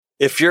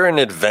If you're an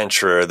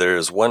adventurer,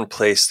 there's one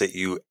place that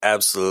you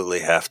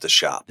absolutely have to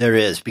shop. There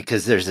is,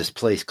 because there's this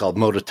place called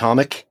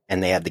Mototomic,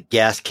 and they have the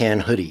gas can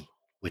hoodie,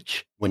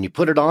 which when you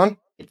put it on,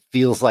 it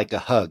feels like a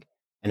hug.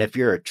 And if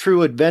you're a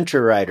true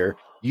adventure rider,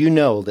 you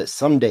know that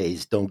some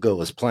days don't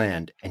go as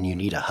planned and you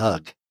need a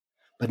hug.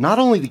 But not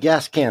only the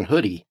gas can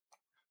hoodie,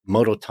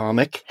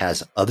 Mototomic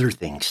has other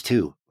things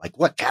too. Like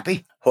what,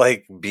 Cappy?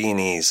 Like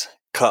beanies,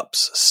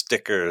 cups,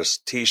 stickers,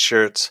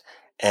 t-shirts,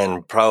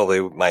 and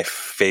probably my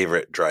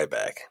favorite dry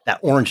bag. That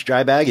orange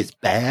dry bag is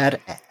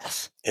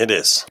badass. It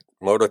is.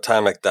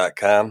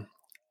 Mototomic.com.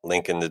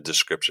 Link in the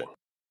description.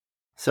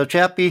 So,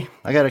 Chappie,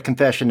 I got a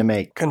confession to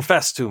make.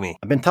 Confess to me.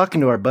 I've been talking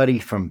to our buddy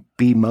from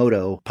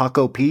B-Moto,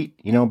 Paco Pete.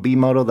 You know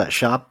B-Moto, that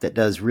shop that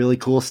does really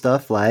cool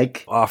stuff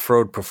like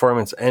off-road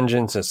performance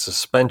engines and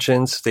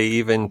suspensions. They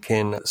even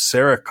can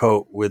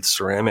Cerakote with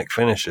ceramic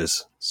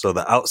finishes, so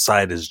the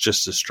outside is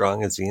just as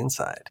strong as the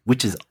inside.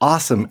 Which is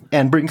awesome,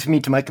 and brings me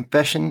to my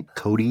confession,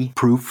 Cody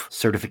Proof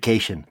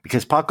certification.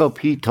 Because Paco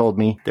Pete told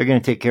me they're going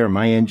to take care of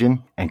my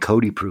engine and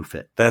Cody Proof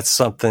it. That's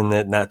something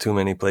that not too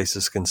many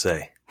places can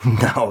say.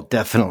 No,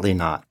 definitely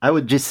not. I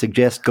would just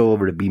suggest go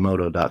over to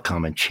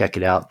bmoto.com and check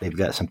it out. They've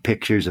got some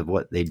pictures of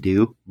what they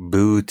do.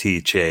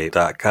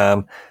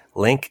 Bootiche.com.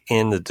 Link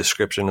in the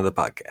description of the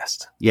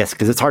podcast. Yes,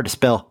 because it's hard to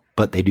spell,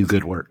 but they do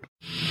good work.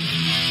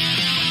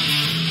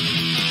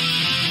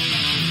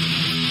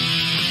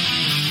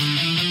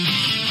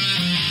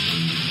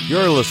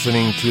 You're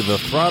listening to the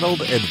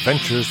Throttled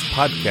Adventures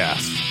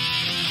podcast.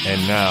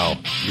 And now,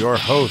 your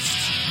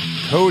hosts,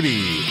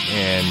 Cody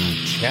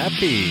and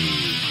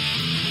Chappie.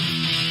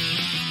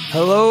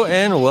 Hello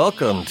and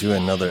welcome to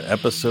another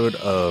episode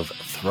of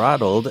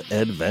Throttled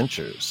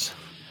Adventures.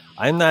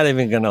 I'm not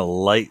even going to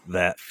light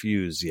that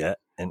fuse yet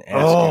and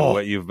ask you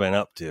what you've been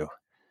up to,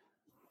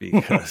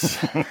 because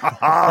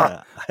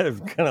I'm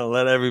going to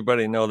let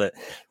everybody know that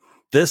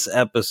this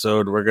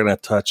episode we're going to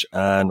touch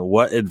on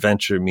what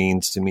adventure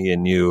means to me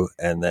and you,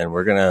 and then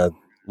we're going to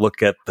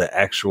look at the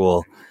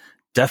actual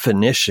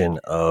definition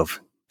of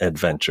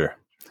adventure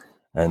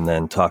and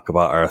then talk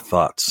about our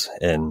thoughts.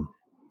 And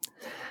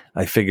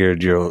I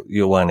figured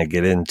you'll want to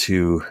get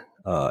into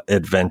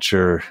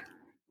adventure,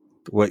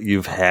 what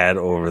you've had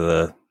over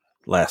the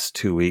last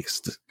 2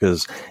 weeks,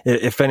 because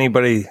if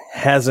anybody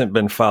hasn't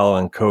been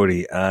following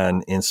Cody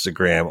on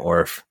Instagram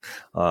or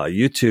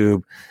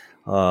YouTube,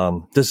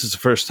 this is the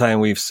first time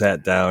we've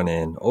sat down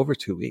in over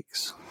 2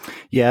 weeks.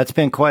 Yeah, it's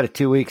been quite a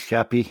 2 weeks,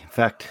 Chappie. In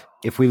fact,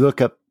 if we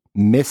look up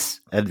Miss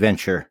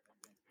Adventure,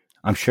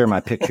 I'm sure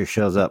my picture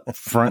shows up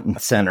front and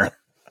center.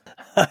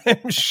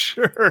 I'm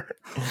sure.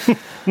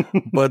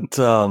 But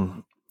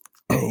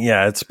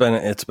yeah, it's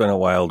been a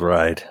wild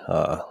ride.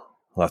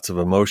 Lots of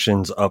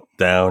emotions, up,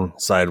 down,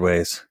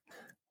 sideways.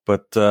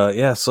 But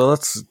yeah, so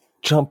let's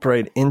jump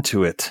right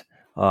into it.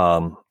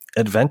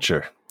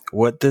 Adventure.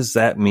 What does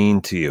that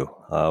mean to you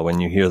when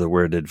you hear the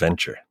word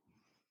adventure?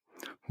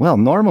 Well,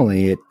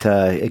 normally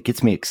it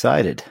gets me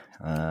excited.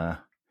 It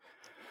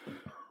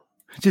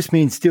just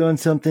means doing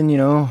something,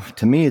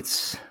 to me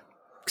it's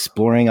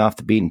exploring off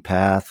the beaten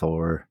path,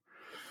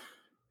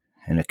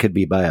 and it could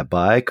be by a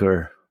bike,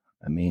 or,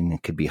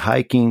 it could be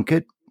hiking,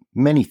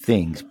 many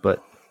things,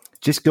 but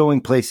just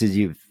going places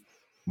you've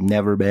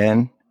never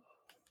been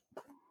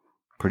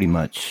pretty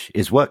much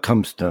is what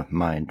comes to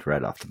mind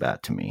right off the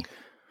bat to me.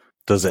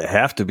 Does it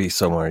have to be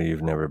somewhere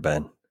you've never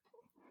been?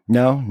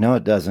 No,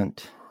 it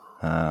doesn't.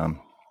 But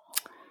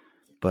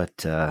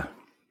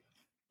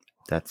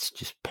that's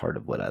just part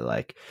of what I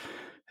like.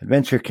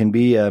 Adventure can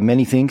be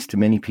many things to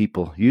many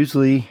people.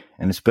 Usually,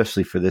 and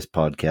especially for this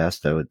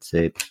podcast, I would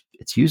say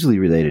it's usually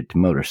related to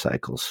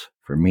motorcycles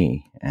for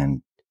me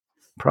and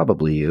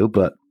probably you,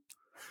 but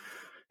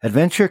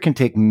adventure can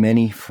take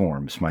many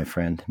forms, my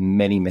friend.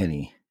 Many,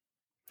 many.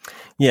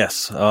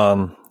 Yes.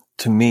 To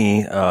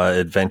me,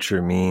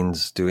 adventure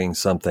means doing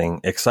something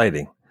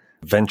exciting,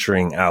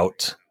 venturing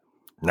out,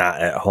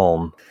 not at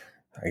home.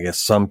 I guess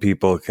some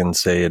people can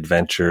say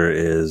adventure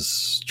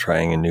is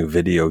trying a new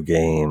video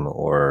game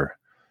or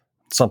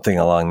something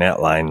along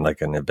that line,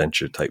 like an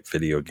adventure type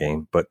video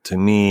game. But to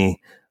me,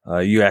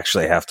 you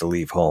actually have to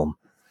leave home.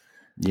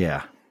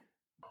 Yeah.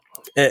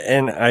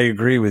 And I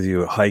agree with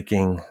you.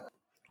 Hiking,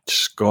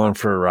 just going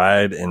for a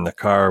ride in the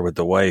car with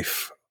the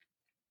wife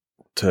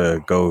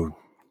to go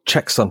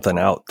check something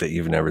out that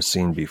you've never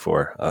seen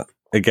before.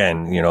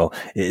 Again,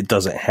 it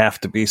doesn't have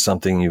to be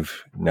something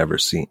you've never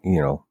seen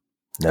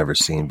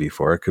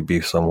before. It could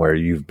be somewhere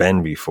you've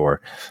been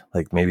before.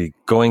 Like maybe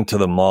going to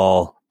the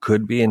mall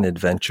could be an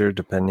adventure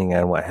depending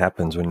on what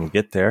happens when you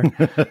get there.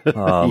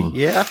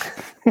 Yeah.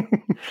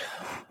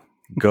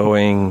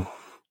 Going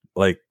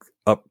like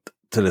up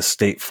to the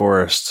state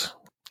forest,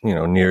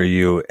 near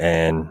you,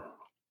 and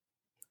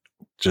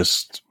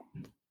just,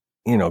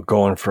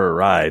 going for a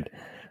ride.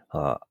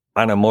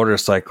 On a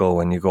motorcycle,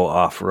 when you go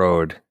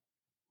off-road,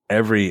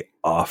 every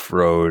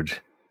off-road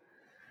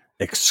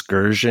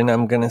excursion,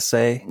 I'm going to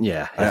say.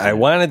 Yeah. I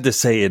wanted to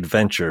say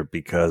adventure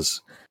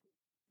because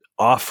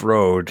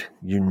off-road,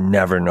 you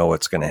never know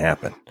what's going to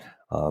happen.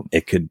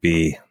 It could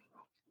be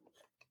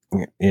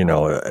you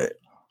know,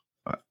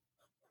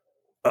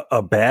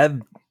 a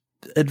bad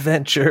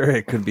adventure.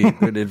 It could be a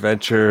good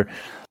adventure.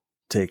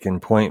 Taking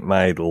point,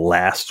 my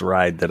last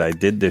ride that I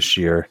did this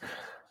year,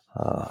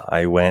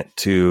 I went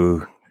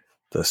to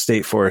the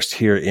state forest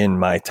here in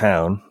my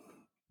town.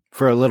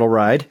 For a little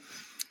ride?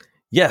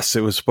 Yes,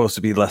 it was supposed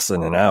to be less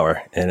than an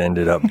hour. It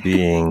ended up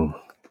being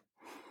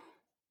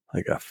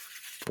like a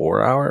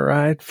 4-hour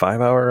ride,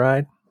 5-hour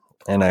ride.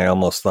 And I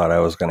almost thought I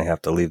was going to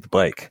have to leave the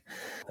bike.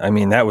 I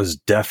mean, that was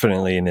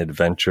definitely an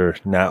adventure,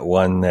 not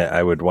one that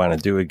I would want to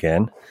do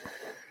again.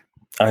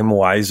 I'm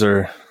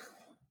wiser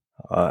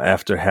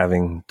after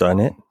having done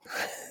it.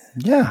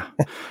 Yeah.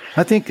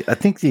 I think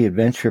the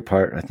adventure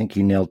part, I think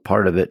you nailed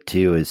part of it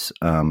too, is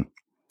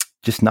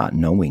just not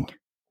knowing.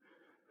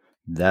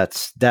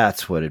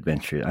 That's what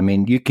adventure. I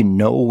mean, you can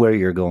know where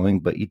you're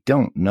going, but you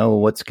don't know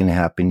what's going to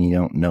happen. You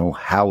don't know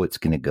how it's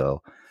going to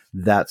go.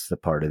 That's the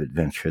part of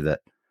adventure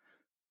that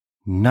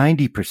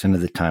 90%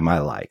 of the time I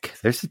like.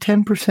 There's the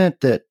 10%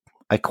 that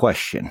I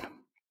question.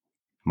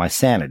 My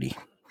sanity.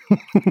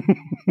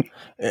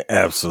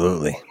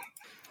 Absolutely.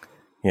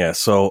 Yeah,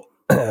 so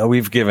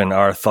we've given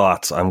our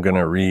thoughts. I'm going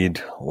to read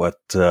what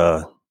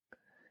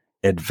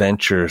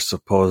adventure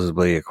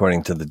supposedly,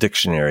 according to the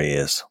dictionary,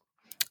 is.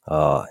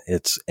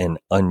 It's an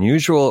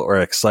unusual or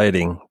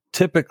exciting,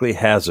 typically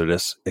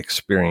hazardous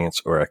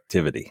experience or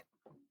activity.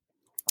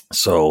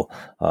 So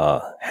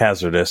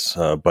hazardous,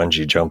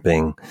 bungee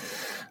jumping,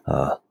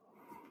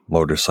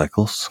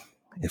 motorcycles.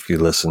 If you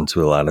listen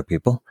to a lot of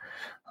people,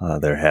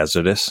 they're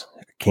hazardous.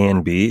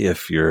 Can be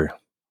if you're,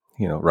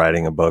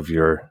 riding above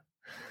your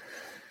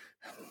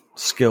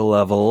skill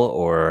level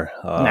or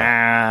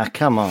nah,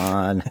 come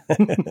on.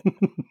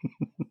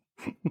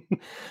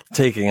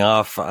 Taking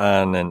off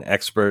on an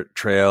expert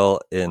trail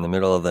in the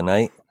middle of the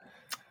night.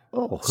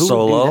 Oh,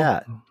 solo. Would do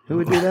that? Who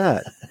would do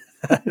that?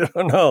 I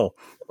don't know.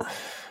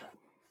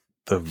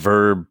 The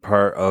verb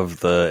part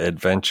of the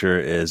adventure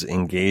is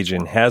engage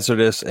in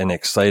hazardous and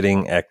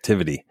exciting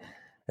activity,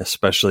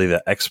 especially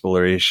the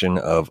exploration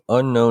of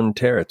unknown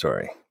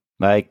territory.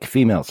 Like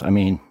females. I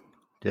mean,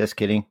 just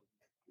kidding.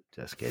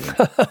 Just kidding.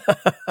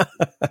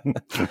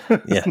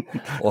 Yeah.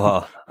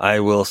 Well, I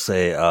will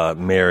say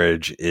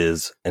marriage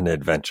is an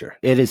adventure.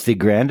 It is the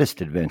grandest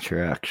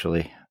adventure,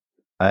 actually.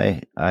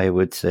 I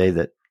would say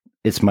that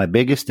it's my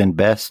biggest and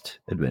best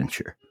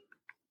adventure.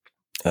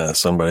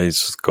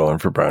 Somebody's going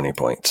for brownie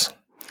points.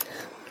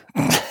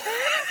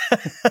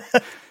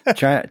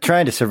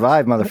 Trying to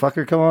survive,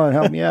 motherfucker. Come on,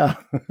 help me out.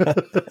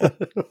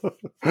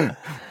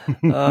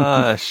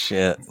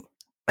 Shit.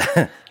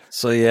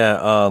 So,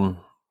 yeah,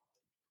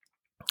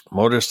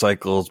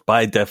 motorcycles,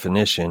 by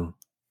definition,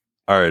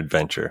 are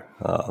adventure.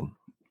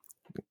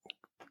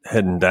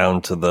 Heading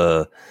down to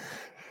the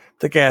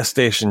gas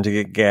station to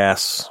get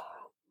gas.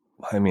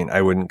 I mean,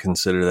 I wouldn't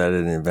consider that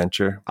an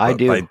adventure. I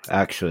do,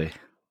 actually.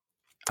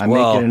 I make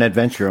it an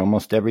adventure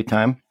almost every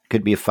time.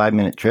 Could be a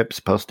 5-minute trip,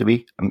 supposed to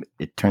be.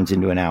 It turns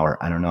into an hour.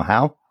 I don't know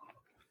how.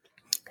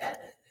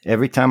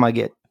 Every time I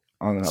get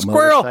on a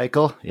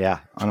motorcycle,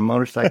 on a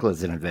motorcycle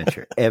is an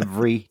adventure.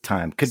 Every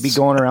time. Could be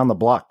going around the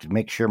block to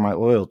make sure my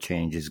oil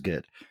change is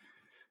good.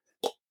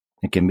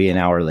 It can be an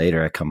hour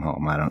later I come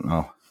home. I don't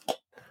know. If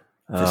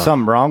there's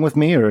something wrong with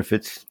me or if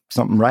it's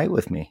something right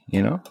with me,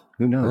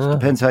 Who knows?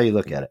 Depends how you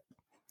look at it.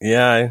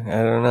 Yeah,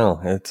 I don't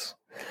know.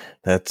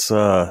 That's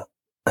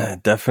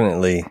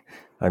definitely,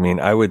 I mean,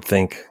 I would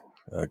think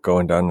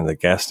going down to the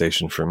gas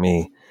station for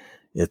me,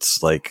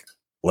 it's like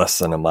less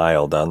than a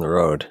mile down the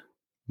road.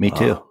 Me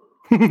too.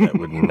 That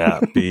would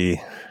not be.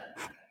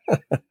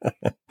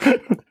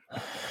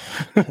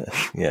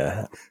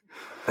 Yeah.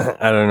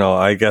 I don't know.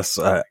 I guess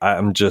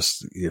I'm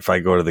just, if I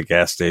go to the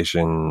gas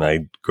station,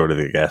 I go to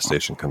the gas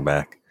station, come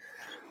back.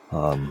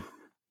 Unless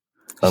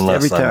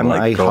every time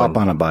I hop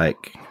on a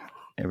bike,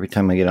 every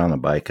time I get on a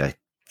bike, I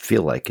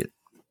feel like it.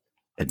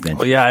 Adventure.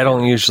 Well, yeah, I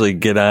don't usually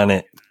get on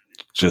it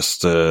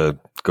just to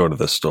go to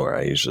the store.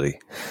 I usually,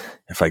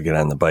 if I get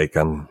on the bike,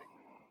 I'm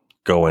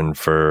going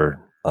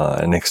for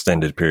an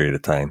extended period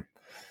of time.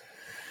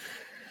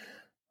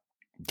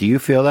 Do you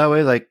feel that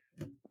way? Like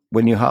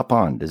when you hop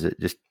on, does it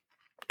just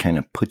kind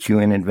of put you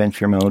in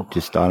adventure mode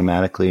just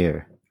automatically,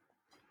 or?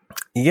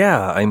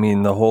 Yeah, I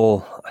mean the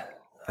whole.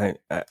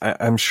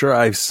 I'm sure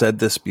I've said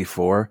this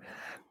before,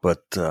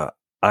 but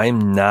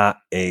I'm not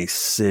a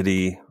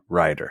city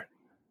rider.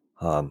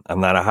 I'm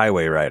not a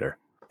highway rider.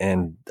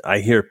 And I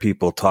hear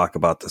people talk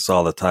about this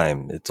all the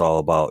time. It's all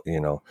about,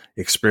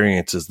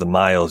 experiences, the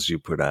miles you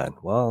put on.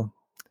 Well,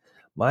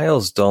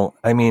 miles don't,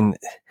 I mean,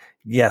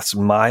 yes,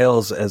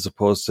 miles as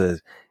opposed to,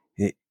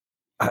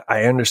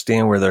 I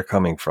understand where they're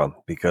coming from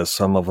because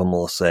some of them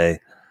will say,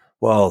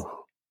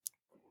 well,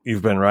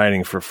 you've been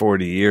riding for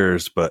 40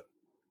 years, but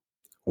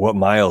what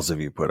miles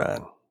have you put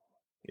on?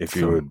 If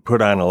you would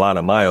put on a lot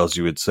of miles,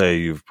 you would say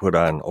you've put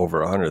on over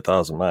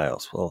 100,000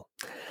 miles. Well,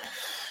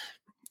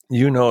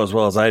 as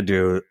well as I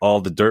do,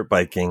 all the dirt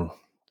bikes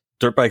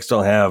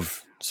don't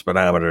have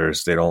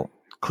speedometers. They don't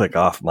click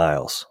off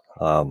miles.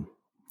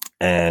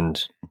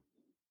 And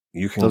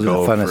you can those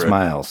go are the funnest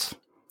miles.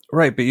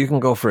 Right, but you can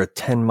go for a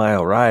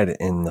 10-mile ride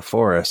in the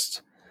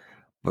forest,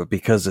 but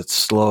because it's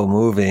slow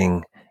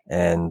moving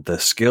and the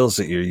skills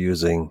that you're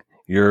using,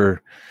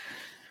 you're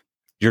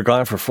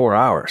gone for 4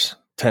 hours,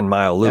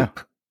 10-mile loop,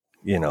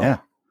 Yeah.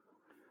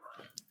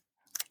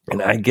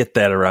 And I get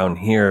that around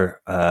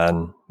here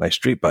on my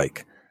street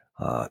bike.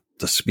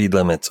 The speed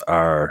limits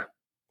are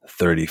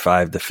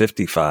 35 to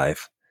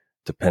 55,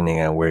 depending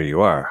on where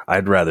you are.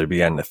 I'd rather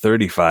be on the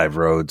 35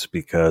 roads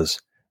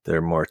because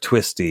they're more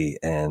twisty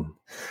and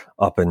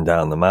up and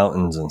down the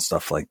mountains and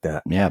stuff like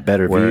that. Yeah,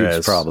 better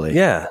views probably.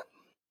 Yeah,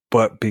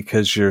 but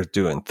because you're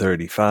doing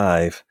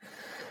 35,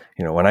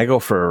 when I go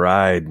for a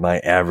ride, my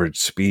average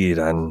speed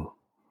on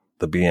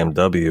the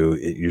BMW,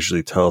 it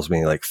usually tells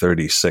me like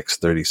 36,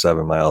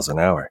 37 miles an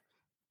hour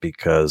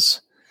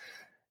because,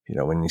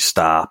 when you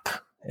stop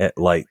at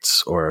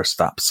lights or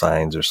stop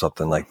signs or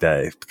something like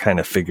that, it kind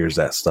of figures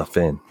that stuff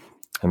in.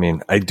 I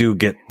mean, I do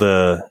get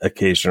the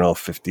occasional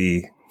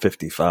 50,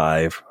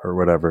 55 or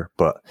whatever,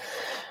 but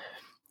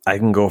I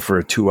can go for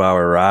a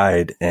 2-hour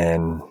ride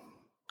and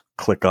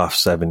click off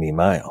 70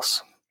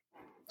 miles.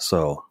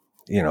 So,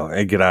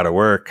 I get out of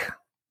work,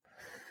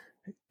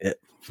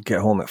 get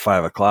home at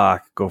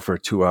 5:00, go for a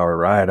 2-hour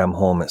ride. I'm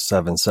home at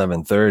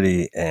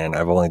 7:30, and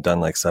I've only done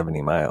like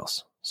 70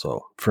 miles.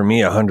 So for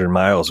me, 100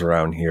 miles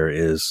around here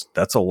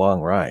that's a long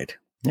ride.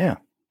 Yeah.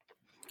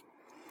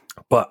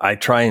 But I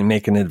try and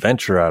make an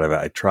adventure out of it.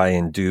 I try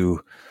and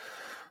do,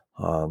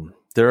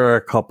 there are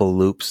a couple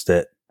loops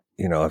that,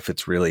 if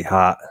it's really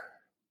hot,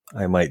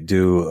 I might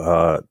do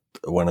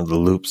one of the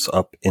loops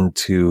up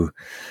into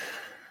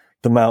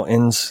the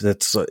mountains.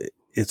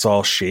 It's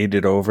all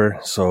shaded over.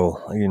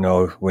 So,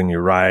 when you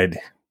ride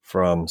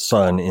from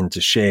sun into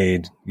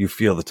shade, you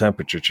feel the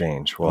temperature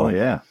change. Well,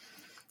 yeah.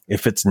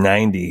 If it's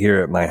 90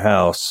 here at my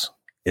house,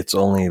 it's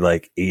only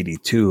like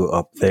 82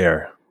 up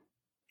there.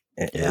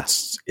 Yeah.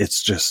 It's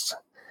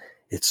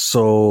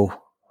so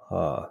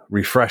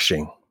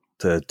refreshing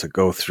to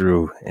go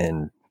through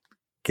and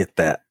get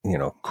that,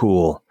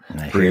 cool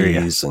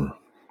breeze. And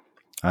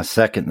I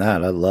second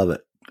that. I love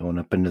it. Going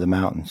up into the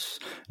mountains.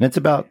 And it's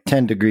about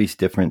 10 degrees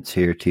difference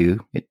here too.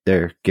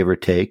 There, give or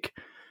take.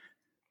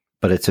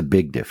 But it's a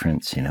big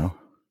difference,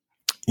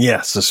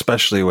 Yes,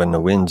 especially when the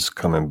wind's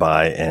coming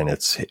by and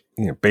it's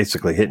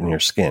basically hitting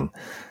your skin.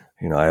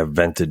 I have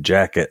vented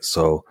jacket,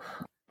 so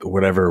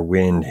whatever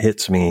wind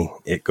hits me,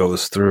 it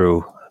goes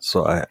through.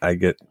 So I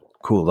get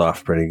cooled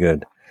off pretty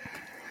good.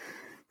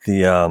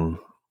 If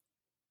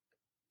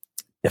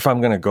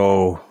I'm going to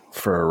go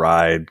for a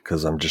ride,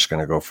 because I'm just going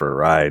to go for a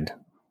ride,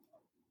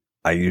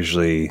 I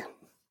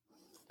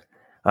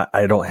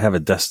don't have a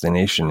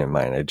destination in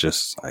mind.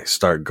 I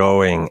start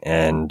going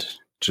and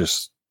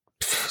just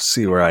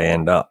see where I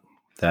end up.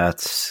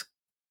 That's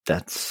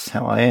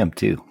how I am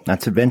too.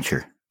 That's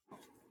adventure.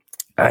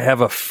 I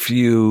have a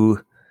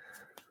few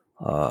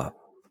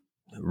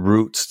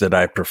routes that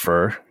I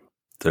prefer.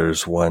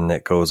 There's one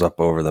that goes up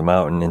over the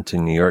mountain into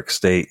New York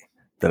State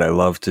that I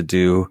love to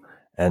do.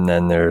 And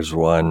then there's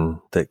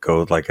one that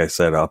goes, like I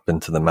said, up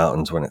into the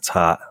mountains when it's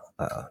hot.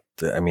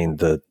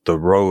 The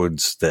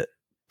roads that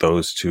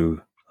those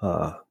two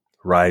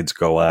rides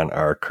go on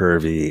are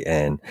curvy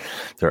and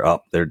they're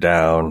up, they're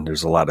down.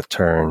 There's a lot of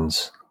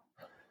turns.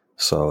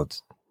 So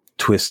it's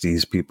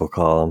twisties, people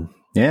call them.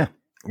 Yeah.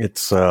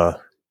 It's, have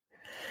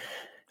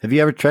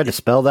you ever tried to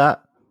spell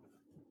that?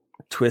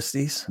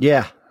 Twisties?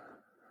 Yeah.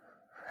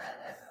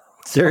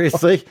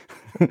 Seriously?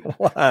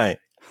 Why?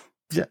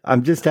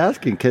 I'm just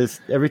asking because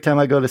every time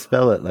I go to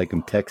spell it, like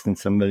I'm texting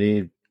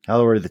somebody,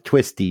 how are the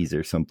twisties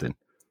or something?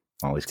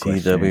 Always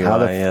TWISTIES.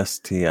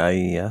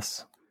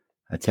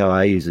 That's how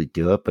I usually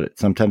do it, but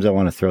sometimes I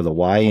want to throw the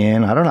Y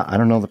in. I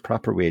don't know the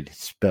proper way to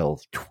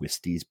spell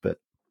twisties, but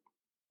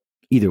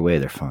either way,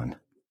 they're fun.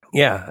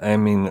 Yeah,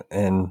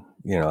 and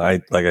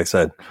like I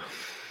said,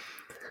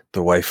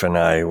 the wife and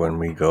I, when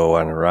we go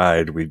on a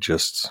ride, we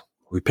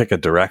pick a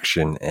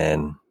direction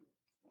and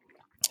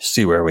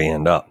see where we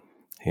end up,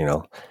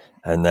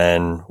 and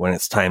then when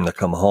it's time to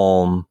come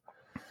home,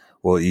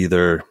 we'll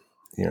either,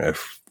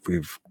 if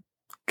we've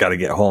got to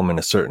get home in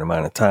a certain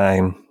amount of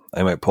time,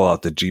 I might pull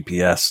out the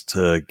GPS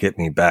to get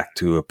me back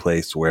to a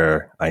place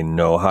where I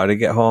know how to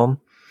get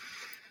home.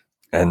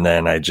 And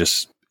then I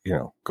just,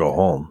 go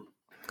home.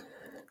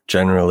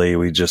 Generally,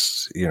 we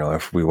just,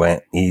 if we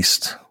went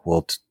east,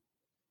 we'll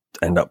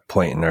end up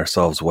pointing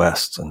ourselves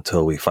west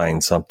until we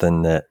find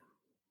something that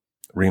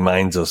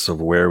reminds us of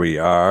where we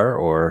are,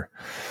 or,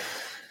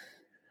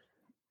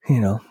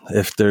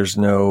 if there's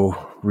no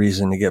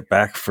reason to get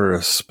back for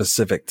a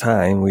specific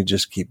time, we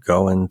just keep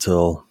going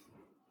till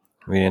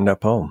we end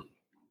up home.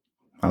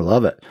 I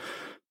love it.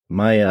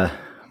 My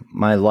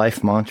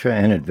life mantra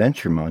and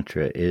adventure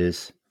mantra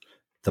is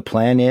the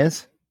plan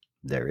is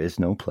there is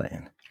no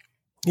plan.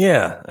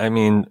 Yeah.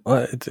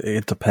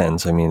 It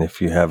depends.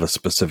 If you have a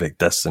specific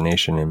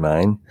destination in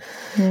mind,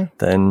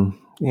 then,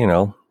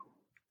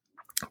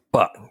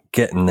 but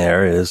getting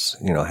there is,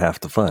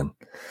 half the fun.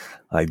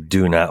 I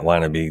do not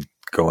want to be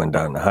going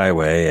down the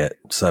highway at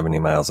 70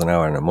 miles an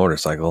hour on a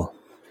motorcycle.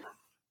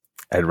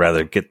 I'd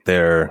rather get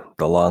there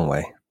the long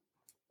way.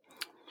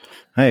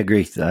 I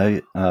agree.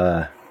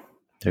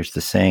 There's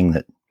the saying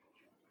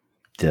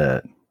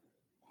that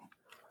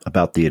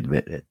about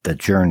the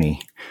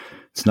journey.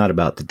 It's not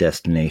about the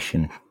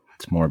destination.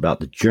 It's more about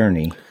the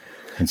journey.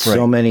 And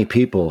so many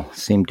people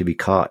seem to be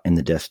caught in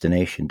the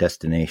destination.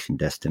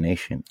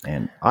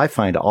 And I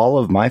find all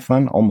of my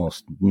fun,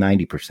 almost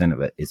 90%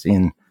 of it, is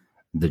in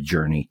the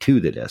journey to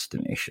the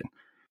destination.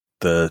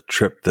 The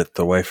trip that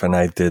the wife and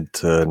I did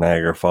to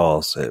Niagara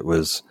Falls, it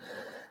was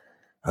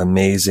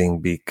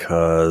amazing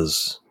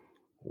because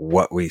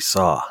what we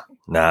saw,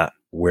 not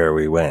where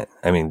we went.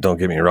 I mean, don't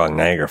get me wrong,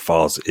 Niagara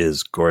Falls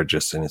is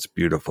gorgeous and it's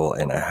beautiful,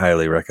 and I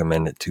highly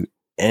recommend it to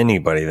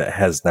anybody that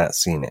has not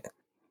seen it.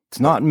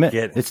 It's not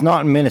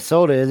in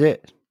Minnesota, is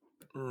it?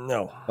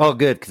 No. Oh,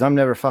 good, because I'm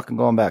never fucking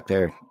going back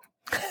there.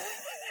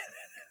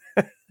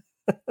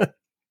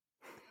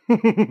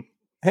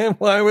 And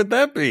why would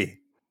that be?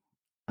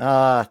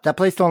 That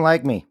place don't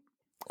like me.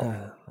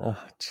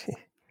 Gee.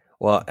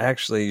 Well,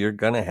 actually, you're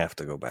gonna have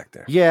to go back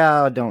there.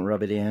 Yeah, don't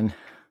rub it in.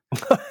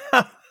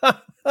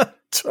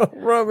 Don't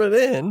rub it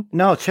in.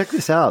 No, check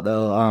this out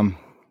though.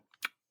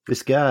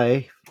 This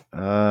guy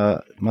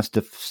must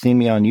have seen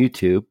me on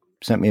YouTube.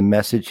 Sent me a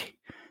message.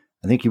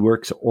 I think he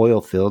works oil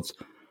fields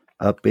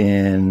up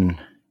in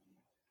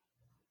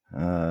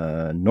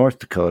North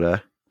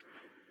Dakota,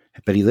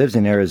 but he lives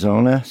in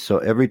Arizona. So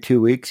every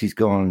 2 weeks he's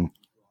going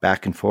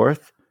back and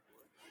forth.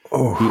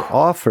 Oh. He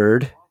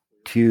offered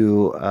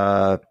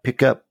to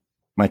pick up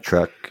my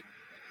truck.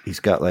 He's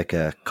got like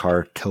a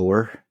car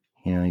tower,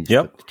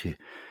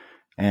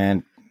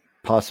 and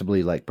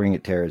possibly like bring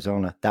it to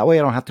Arizona. That way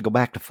I don't have to go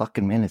back to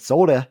fucking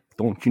Minnesota,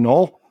 don't you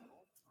know?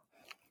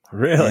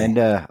 Really? And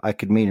I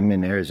could meet him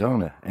in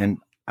Arizona. And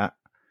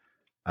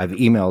I've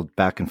emailed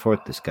back and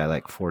forth this guy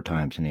like 4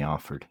 times, and he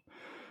offered.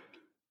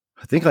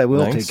 I think I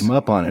will take him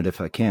up on it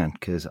if I can,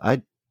 because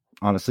I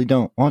honestly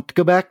don't want to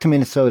go back to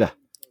Minnesota.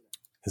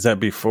 Is that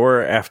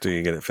before or after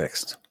you get it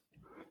fixed?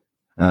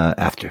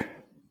 After.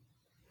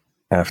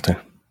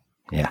 After.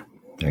 Yeah,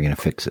 they're going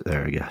to fix it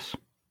there, I guess.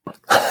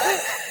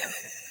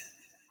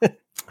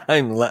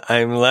 I'm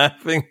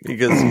laughing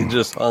because he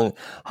just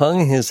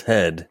hung his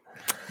head.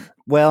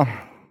 Well,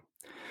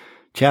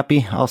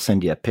 Chappie, I'll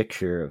send you a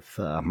picture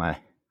of my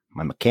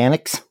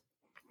mechanics.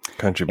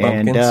 Country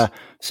Bumpkins. And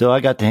so I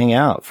got to hang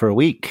out for a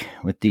week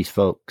with these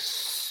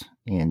folks,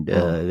 and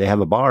they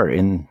have a bar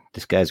in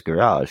this guy's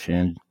garage.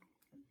 And,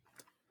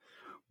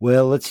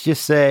 well, let's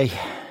just say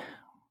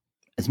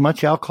as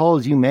much alcohol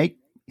as you make,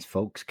 these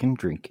folks can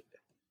drink it.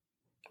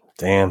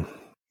 Damn.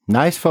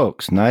 Nice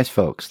folks.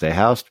 They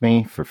housed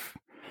me for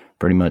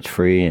pretty much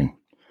free and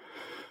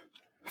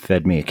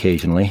fed me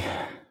occasionally.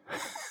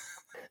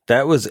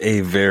 That was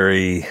a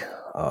very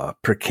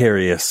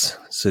precarious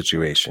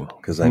situation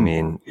because, I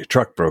mean, your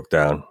truck broke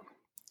down,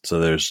 so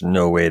there's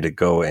no way to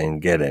go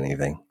and get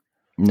anything.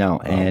 No,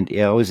 and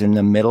I was in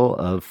the middle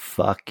of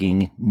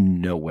fucking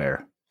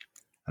nowhere.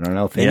 I don't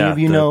know if any of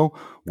you know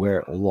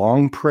where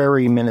Long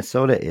Prairie,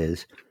 Minnesota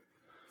is,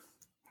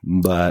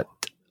 but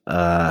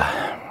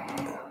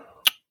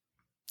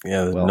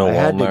no I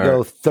had to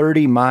go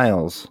 30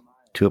 miles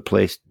to a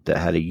place that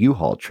had a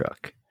U-Haul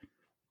truck.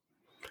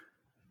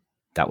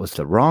 That was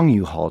the wrong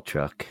U-Haul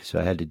truck, so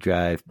I had to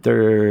drive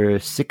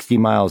 60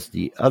 miles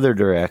the other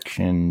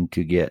direction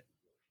to get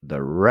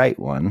the right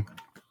one.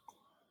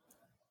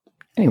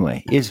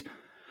 Anyway, is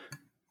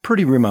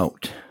pretty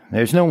remote.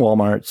 There's no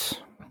Walmarts.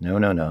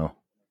 No.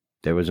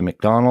 There was a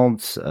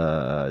McDonald's,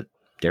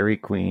 Dairy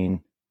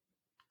Queen.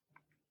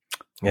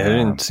 Yeah, there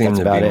didn't seem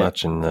to be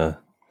much in the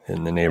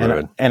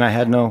neighborhood. And I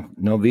had no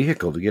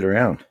vehicle to get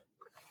around.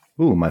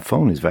 Ooh, my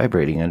phone is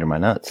vibrating under my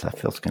nuts. That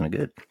feels kind of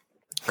good.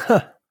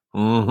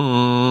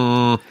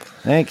 Mm-hmm.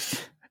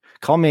 Thanks.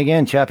 Call me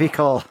again, Chappie.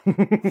 Call.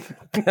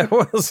 That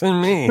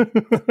wasn't me.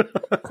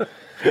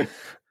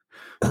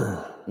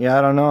 Yeah,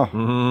 I don't know.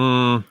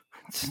 Mm-hmm.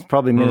 It's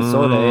probably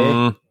Minnesota,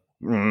 eh?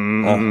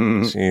 Mm-hmm.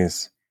 Oh,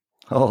 jeez.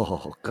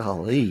 Oh,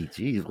 golly.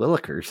 Geez,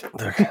 Willikers.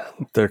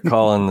 They're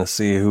calling to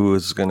see who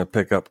is going to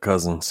pick up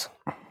Cousins.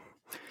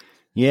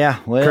 Yeah,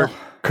 well.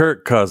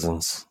 Kirk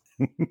Cousins.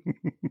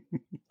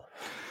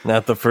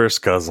 Not the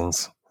first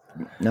Cousins.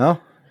 No?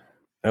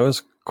 That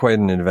was quite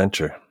an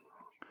adventure.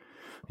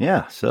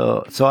 Yeah,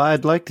 so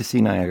I'd like to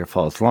see Niagara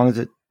Falls, as long as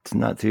it's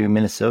not through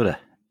Minnesota.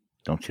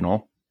 Don't you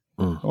know?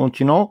 Don't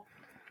you know?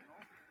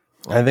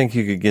 I think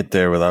you could get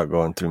there without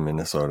going through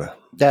Minnesota.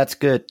 That's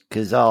good,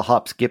 because I'll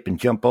hop, skip, and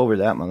jump over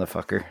that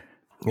motherfucker.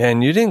 Yeah,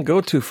 and you didn't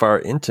go too far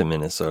into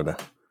Minnesota.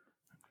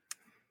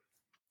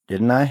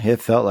 Didn't I?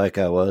 It felt like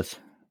I was.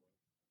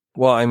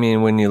 Well, I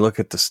mean, when you look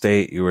at the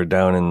state, you were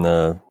down in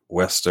the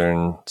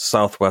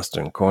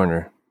southwestern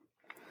corner.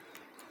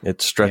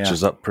 It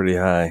stretches up pretty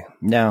high.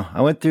 No,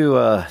 I went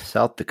through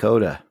South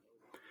Dakota,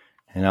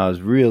 and I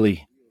was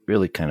really,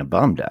 really kind of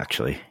bummed,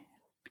 actually,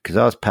 because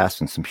I was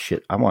passing some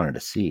shit I wanted to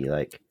see,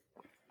 like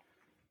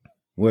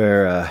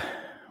where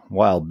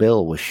Wild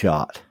Bill was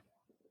shot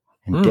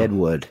in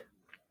Deadwood.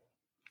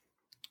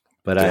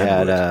 But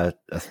Deadwood. I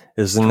had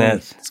Isn't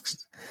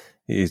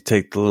You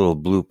take the little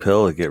blue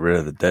pill to get rid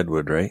of the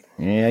deadwood, right?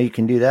 Yeah, you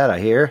can do that, I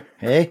hear.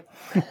 Hey?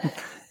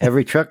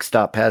 Every truck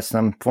stop has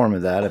some form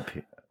of that,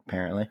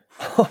 apparently.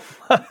 Oh,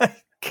 my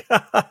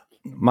God.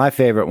 My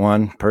favorite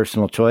one,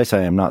 personal choice,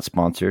 I am not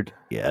sponsored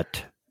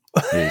yet,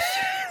 is...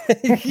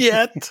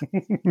 Yet?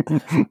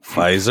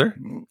 Pfizer?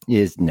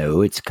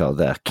 No, it's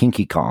called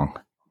Kinky Kong.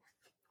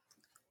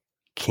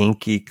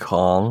 Kinky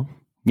Kong?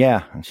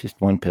 Yeah, it's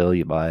just one pill,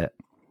 you buy it.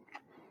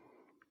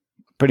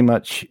 Pretty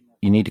much,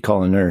 you need to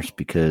call a nurse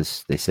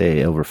because they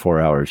say over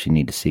 4 hours you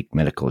need to seek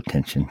medical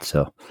attention.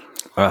 So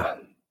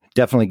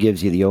definitely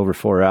gives you the over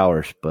 4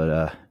 hours,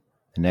 but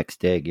the next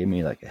day it gave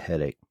me like a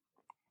headache.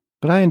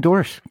 But I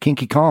endorse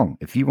Kinky Kong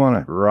if you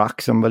want to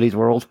rock somebody's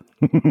world.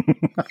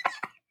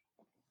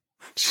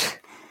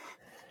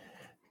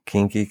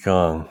 Kinky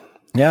Kong.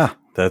 Yeah.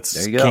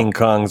 That's King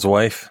Kong's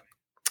wife.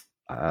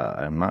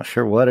 I'm not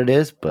sure what it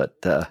is, but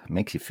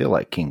makes you feel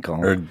like King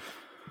Kong. Or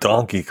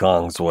Donkey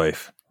Kong's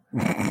wife.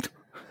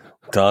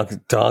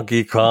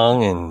 Donkey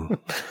Kong and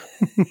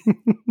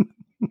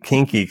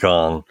Kinky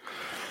Kong.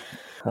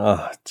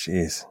 Oh,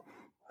 jeez.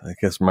 I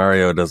guess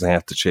Mario doesn't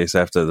have to chase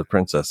after the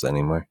princess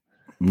anymore.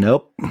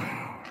 Nope.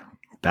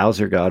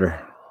 Bowser got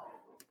her.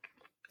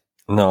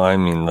 No, I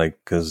mean like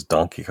because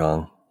Donkey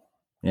Kong.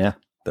 Yeah.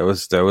 That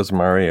was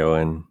Mario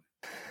and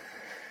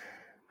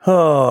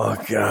oh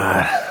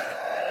God.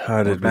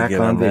 How did we get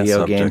on video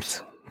that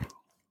games?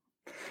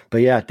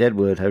 But yeah,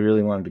 Deadwood. I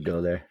really wanted to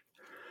go there.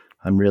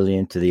 I'm really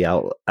into the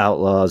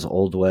outlaws,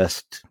 Old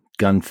West,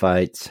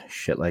 gunfights,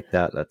 shit like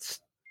that.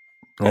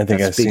 I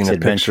think I've seen a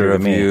picture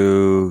of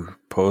you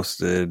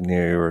posted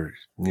near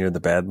the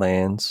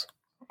Badlands.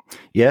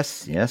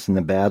 Yes, in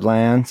the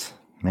Badlands.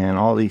 Man,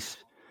 all these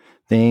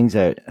things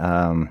that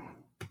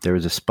there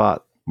was a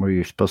spot where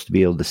you're supposed to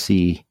be able to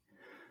see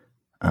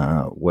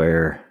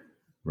where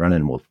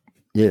Running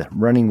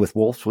with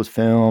Wolves was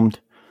filmed.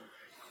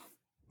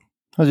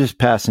 I was just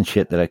passing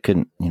shit that I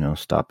couldn't,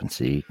 stop and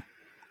see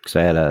because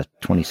I had a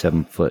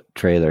 27-foot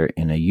trailer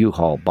in a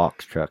U-Haul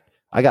box truck.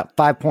 I got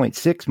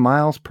 5.6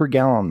 miles per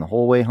gallon the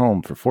whole way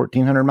home for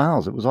 1,400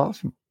 miles. It was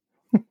awesome.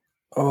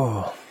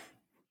 Oh,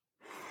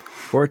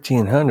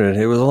 1,400.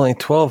 It was only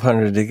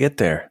 1,200 to get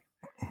there.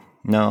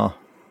 No.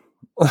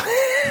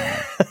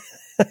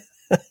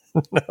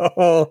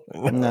 No.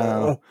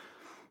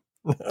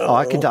 Oh,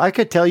 I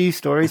could tell you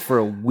stories for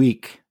a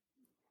week.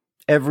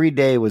 Every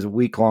day was a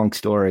week-long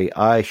story.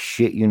 I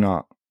shit you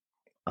not.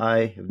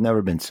 I have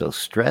never been so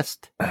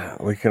stressed.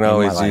 We can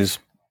always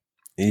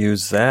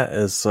use that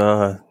as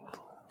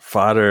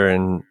fodder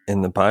in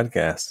the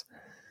podcast.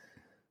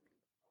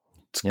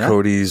 It's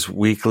Cody's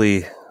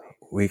weekly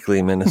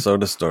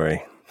Minnesota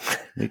story.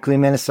 Weekly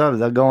Minnesota.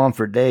 They'll go on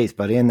for days,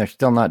 but they're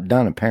still not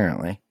done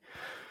apparently.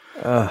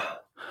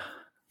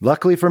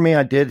 Luckily for me,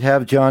 I did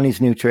have Johnny's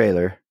new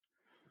trailer,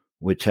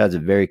 which has a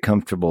very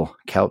comfortable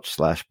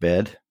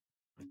couch/bed.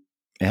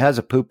 It has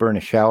a pooper and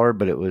a shower,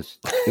 but it was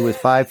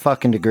 5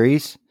 fucking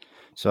degrees,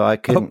 so I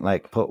couldn't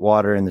put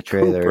water in the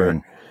trailer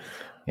pooper.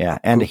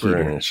 And pooper a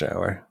heater and a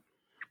shower.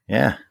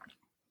 Yeah,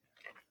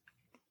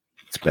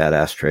 it's a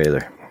badass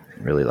trailer.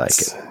 Really like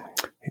it.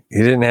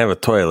 He didn't have a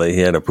toilet; he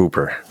had a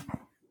pooper.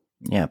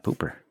 Yeah,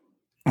 pooper.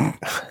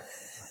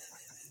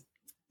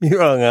 You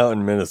hung out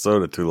in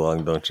Minnesota too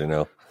long, don't you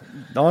know?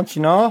 Don't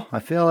you know? I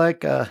feel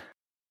like thought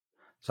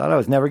I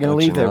was never going to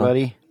leave there,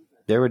 buddy.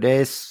 There were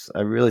days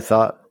I really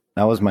thought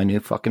that was my new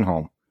fucking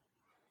home.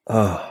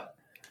 Oh.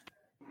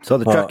 So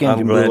the truck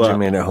engine blew up. I'm glad you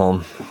made it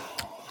home.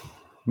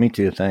 Me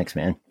too. Thanks,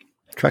 man.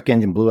 Truck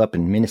engine blew up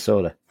in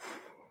Minnesota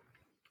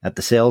at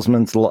the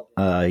salesman's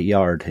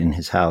yard in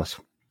his house.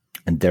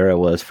 And there I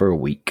was for a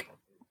week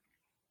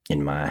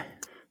in my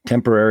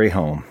temporary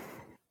home.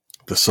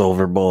 The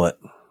Silver Bullet.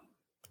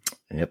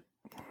 Yep.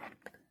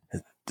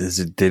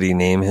 Did he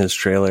name his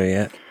trailer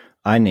yet?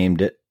 I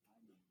named it.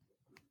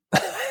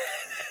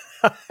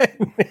 I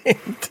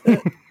named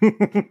it.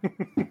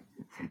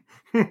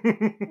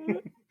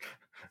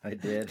 I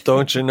did.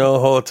 Don't you know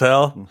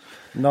hotel?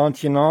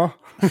 Don't you know?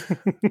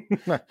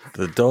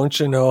 The Don't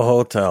You Know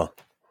Hotel.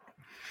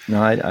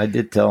 No, I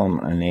did tell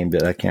him I named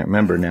it. I can't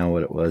remember now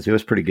what it was. It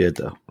was pretty good,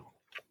 though.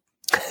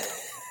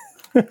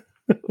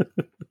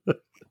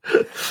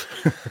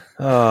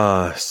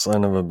 Oh,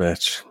 son of a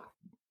bitch.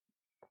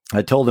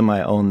 I told him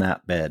I own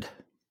that bed.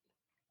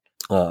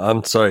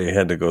 I'm sorry you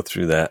had to go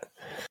through that.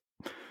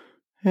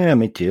 Yeah,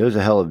 me too. It was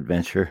a hell of an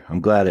adventure. I'm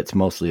glad it's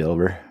mostly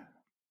over.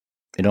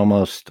 It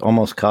almost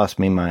cost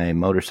me my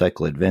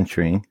motorcycle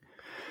adventuring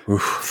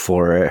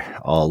for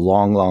a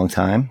long, long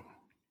time.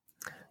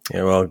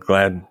 Yeah, well,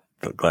 glad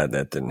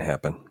that didn't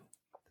happen.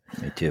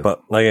 Me too.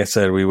 But like I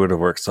said, we would have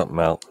worked something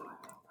out.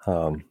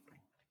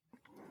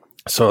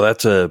 So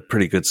that's a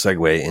pretty good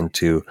segue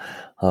into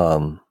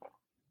our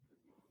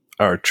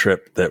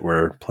trip that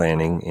we're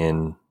planning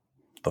in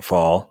the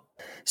fall.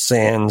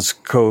 Sans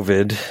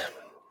COVID,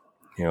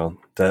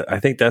 I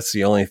think that's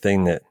the only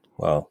thing that,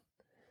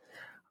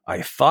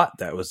 I thought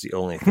that was the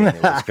only thing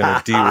that was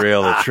going to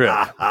derail the trip.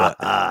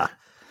 But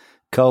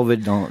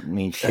COVID don't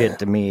mean shit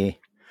to me.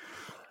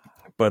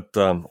 But, they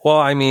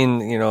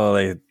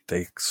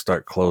they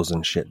start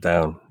closing shit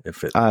down.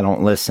 If it, I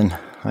don't listen.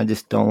 I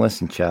just don't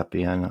listen,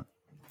 Chappie.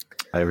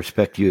 I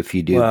respect you if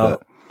you do, Well-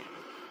 but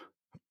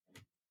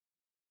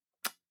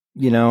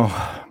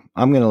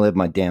I'm going to live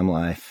my damn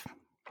life.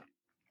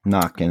 I'm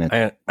not going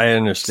to I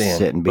understand.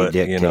 sit and be but,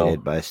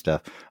 dictated by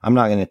stuff. I'm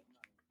not going to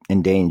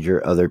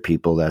endanger other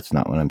people. That's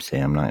not what I'm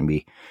saying. I'm not going to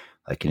be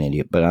like an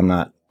idiot, but I'm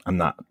not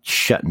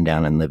shutting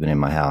down and living in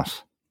my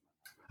house.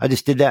 I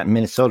just did that in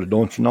Minnesota,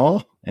 don't you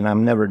know? And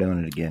I'm never doing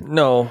it again.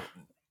 No,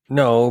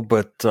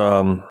 but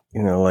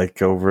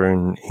like over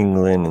in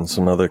England and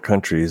some other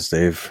countries,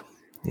 they've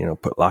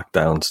put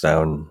lockdowns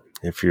down.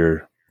 If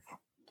you're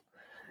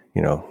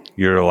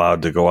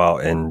allowed to go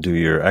out and do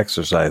your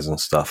exercise and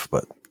stuff,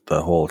 but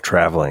the whole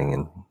traveling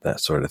and that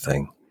sort of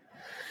thing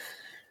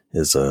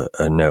is a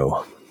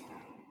no.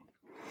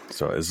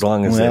 So as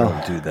long as they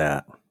don't do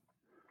that.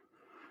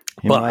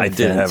 But I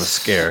did have a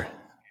scare.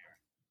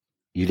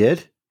 You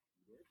did?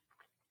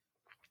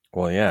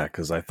 Well, yeah,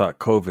 because I thought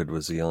COVID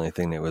was the only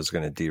thing that was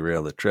going to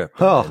derail the trip.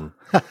 Oh.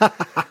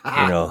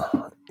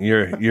 And,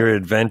 your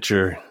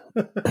adventure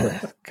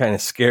kind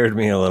of scared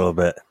me a little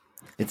bit.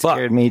 It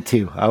scared me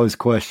too. I was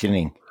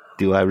questioning,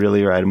 do I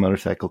really ride a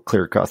motorcycle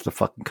clear across the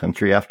fucking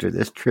country after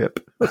this trip?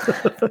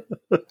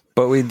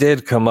 But we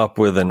did come up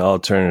with an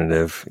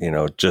alternative,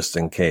 just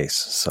in case.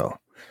 So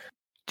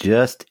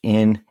just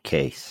in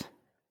case.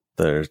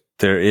 There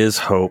is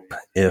hope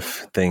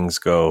if things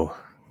go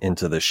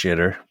into the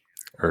shitter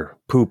or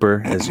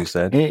pooper, as you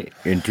said.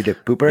 Into the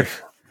pooper.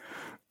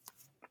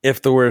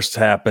 If the worst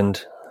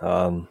happened,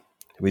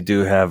 we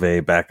do have a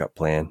backup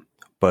plan.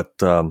 But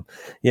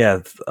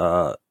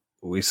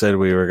we said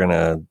we were going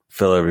to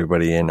fill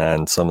everybody in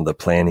on some of the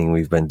planning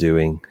we've been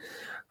doing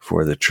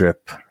for the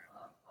trip.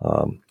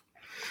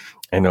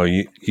 I know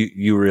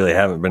you really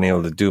haven't been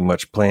able to do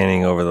much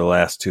planning over the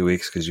last 2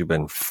 weeks because you've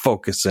been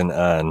focusing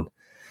on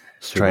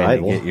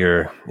survival. Trying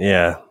to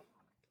get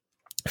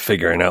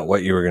figuring out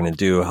what you were going to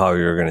do, how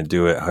you were going to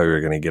do it, how you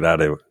were going to get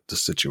out of the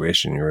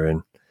situation you were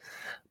in.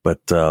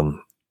 But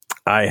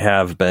I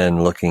have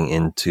been looking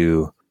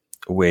into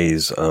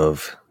ways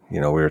of, we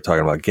were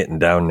talking about getting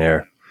down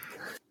there.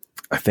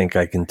 I think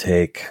I can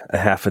take a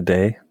half a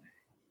day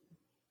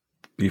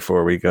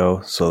before we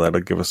go. So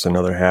that'll give us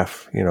another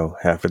half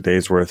a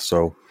day's worth.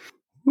 So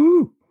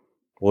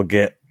we'll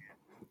get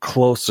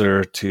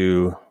closer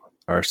to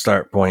our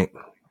start point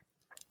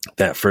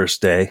that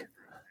first day.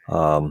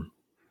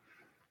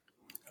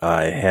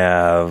 I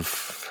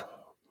have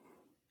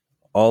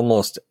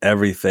almost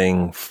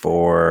everything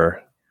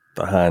for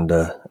the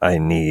Honda I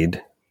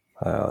need.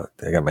 I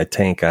got my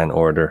tank on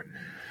order.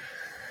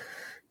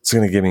 It's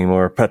going to give me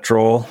more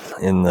petrol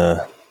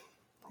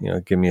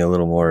give me a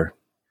little more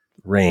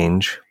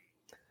range.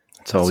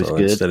 It's always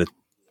good.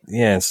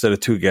 Instead of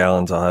 2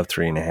 gallons, I'll have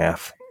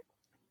 3.5.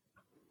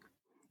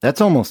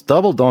 That's almost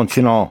double, don't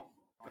you know?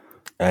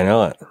 I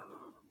know it.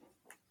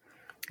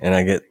 And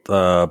I get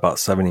about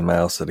 70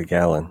 miles to the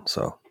gallon.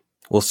 So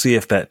we'll see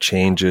if that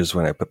changes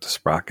when I put the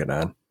sprocket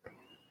on.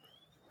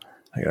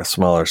 I got a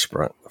smaller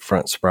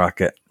front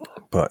sprocket.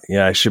 But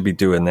yeah, I should be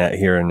doing that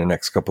here in the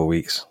next couple of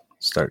weeks.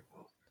 Start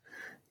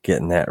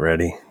getting that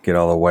ready. Get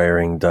all the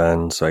wiring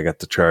done. So I got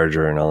the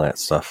charger and all that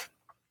stuff.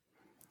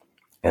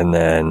 And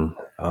then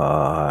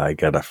I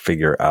got to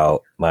figure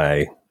out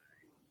my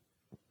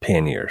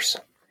panniers.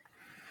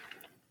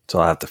 So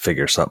I'll have to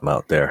figure something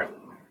out there.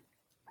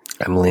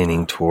 I'm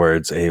leaning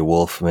towards a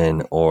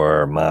Wolfman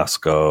or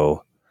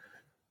Moscow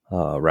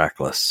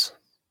rackless,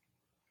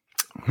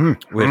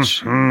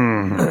 which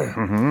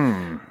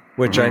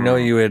I know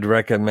you had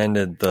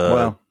recommended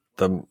the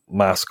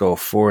Moscow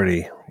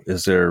 40.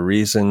 Is there a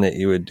reason that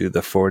you would do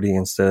the 40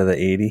 instead of the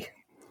 80?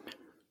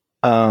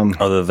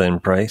 Other than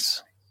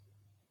price?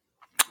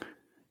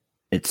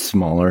 It's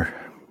smaller,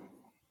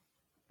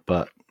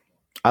 but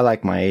I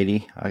like my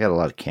 80. I got a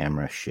lot of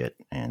camera shit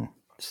and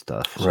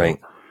stuff. So. Right.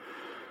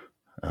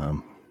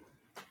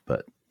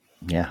 But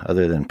yeah,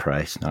 other than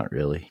price, not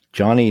really.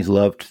 Johnny's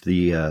loved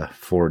the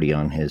 40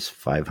 on his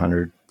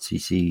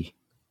 500cc.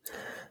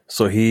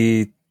 So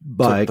he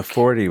bike. Took the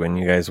 40 when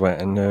you guys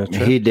went on the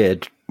trip? He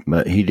did,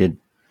 but he did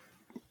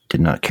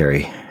not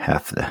carry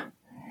half the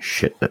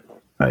shit that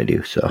I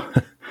do. So,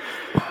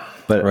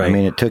 but right. I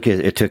mean, it took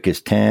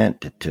his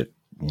tent. It took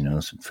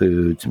some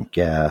food, some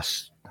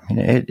gas. I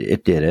mean,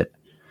 it did it.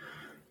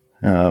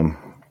 I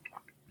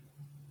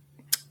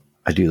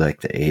do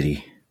like the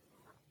 80.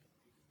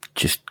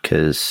 Just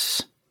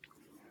because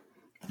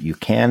you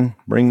can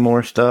bring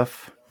more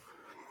stuff.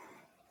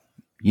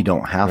 You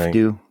don't have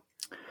to.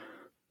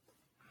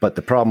 But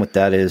the problem with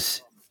that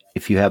is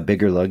if you have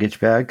bigger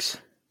luggage bags,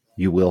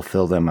 you will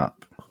fill them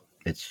up.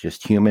 It's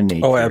just human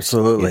nature. Oh,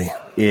 absolutely.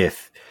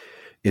 If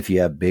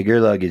you have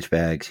bigger luggage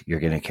bags, you're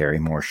going to carry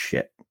more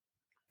shit.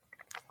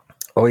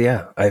 Oh,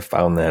 yeah. I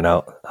found that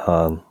out.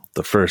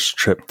 The first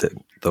trip that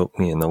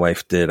me and the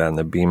wife did on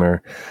the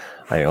Beamer,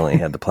 I only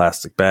had the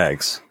plastic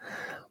bags.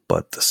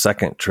 But the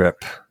second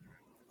trip,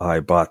 I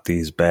bought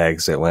these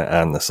bags that went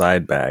on the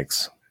side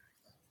bags.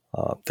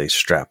 They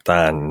strapped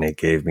on and they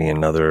gave me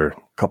another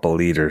couple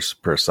liters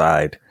per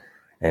side.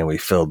 and we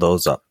filled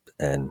those up.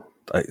 And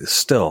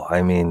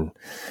I mean,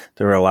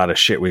 there were a lot of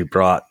shit we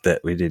brought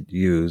that we didn't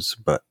use,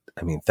 but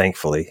I mean,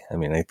 thankfully,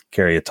 I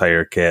carry a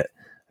tire kit,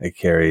 I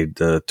carried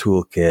the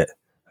tool kit,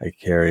 I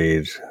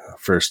carried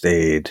first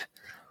aid,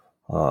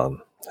 a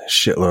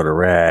shitload of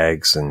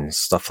rags and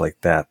stuff like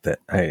that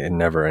I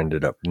never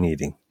ended up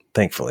needing,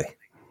 thankfully.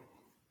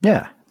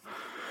 Yeah.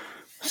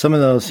 Some of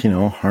those,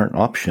 aren't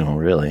optional,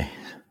 really. I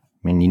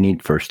mean, you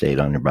need first aid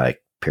on your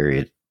bike,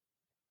 period.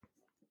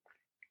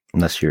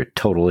 Unless you're a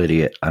total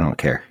idiot, I don't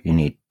care. You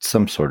need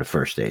some sort of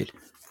first aid.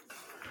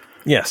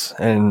 Yes,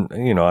 and,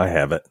 I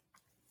have it.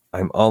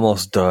 I'm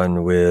almost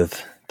done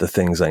with the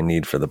things I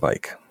need for the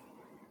bike.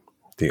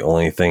 The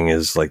only thing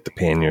is like the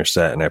pannier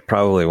set, and I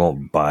probably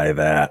won't buy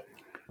that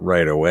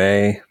right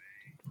away.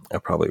 I'll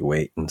probably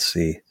wait and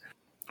see.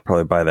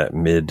 Probably buy that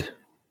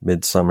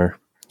midsummer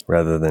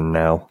rather than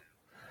now.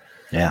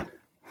 Yeah.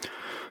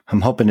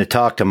 I'm hoping to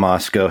talk to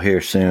Moscow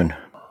here soon.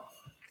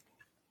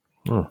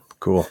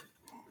 Cool.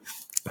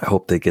 I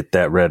hope they get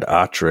that red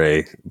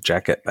Atre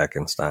jacket back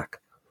in stock.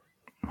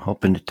 I'm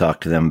hoping to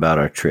talk to them about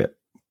our trip.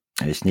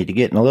 I just need to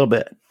get in a little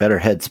bit better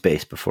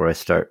headspace before I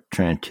start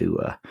trying to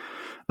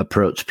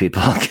approach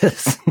people,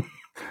 because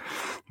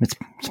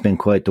it's been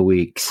quite the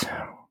weeks.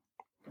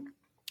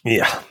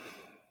 Yeah,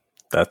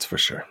 that's for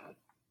sure.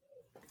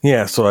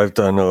 Yeah, so I've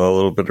done a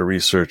little bit of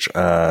research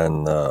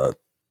on the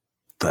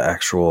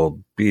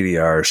actual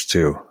BDRs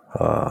too.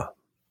 I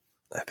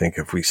think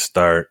if we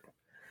start,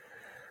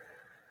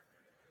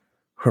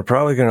 we're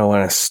probably going to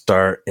want to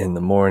start in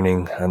the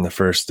morning on the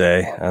first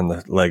day on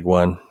the leg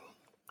one,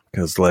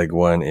 because leg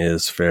one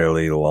is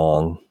fairly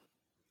long.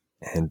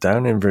 And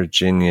down in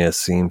Virginia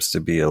seems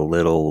to be a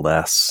little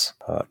less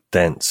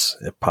dense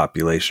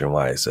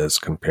population-wise as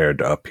compared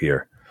to up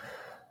here.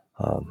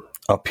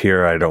 Up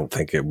here, I don't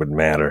think it would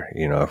matter.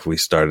 If we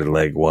started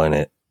leg one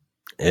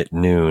at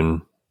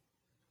noon,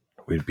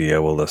 we'd be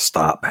able to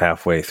stop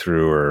halfway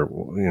through or,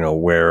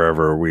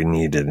 wherever we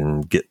needed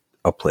and get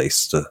a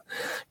place to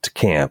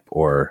camp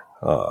or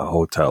a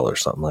hotel or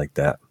something like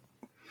that.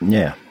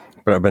 Yeah.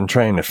 But I've been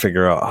trying to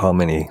figure out how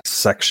many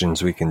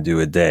sections we can do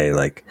a day.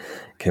 Like,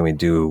 can we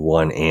do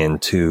 1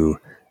 and 2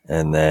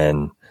 and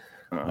then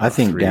I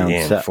think 3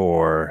 and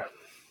 4?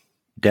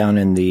 Down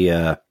in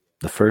the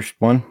first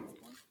one,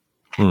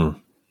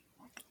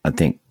 I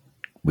think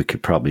we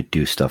could probably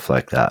do stuff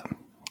like that.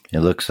 It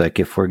looks like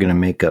if we're going to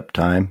make up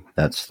time,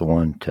 that's the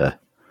one to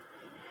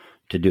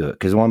do it.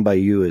 Because the one by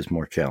you is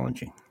more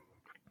challenging.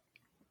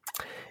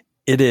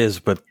 It is,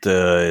 but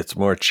it's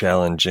more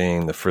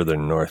challenging the further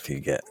north you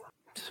get.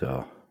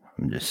 So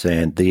I'm just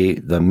saying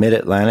the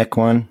Mid-Atlantic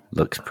one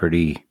looks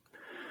pretty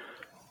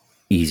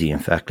easy. In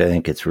fact, I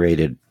think it's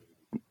rated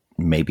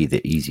maybe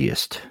the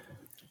easiest.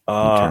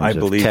 I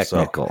believe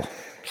technical.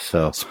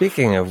 So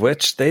speaking of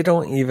which, they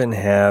don't even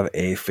have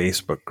a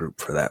Facebook group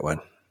for that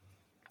one.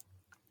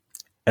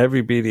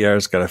 Every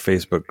BDR's got a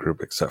Facebook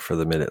group except for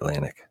the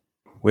Mid-Atlantic,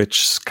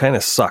 which kind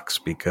of sucks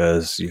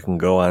because you can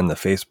go on the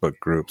Facebook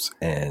groups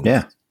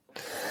and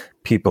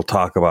people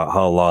talk about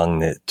how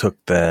long it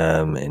took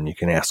them and you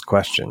can ask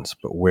questions.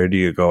 But where do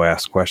you go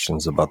ask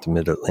questions about the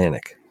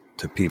Mid-Atlantic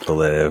to people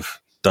that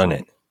have done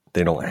it?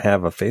 They don't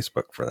have a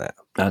Facebook for that.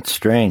 That's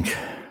strange.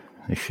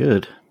 They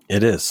should.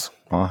 It is.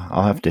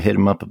 I'll have to hit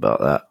them up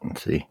about that and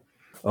see.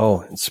 Oh,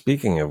 and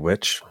speaking of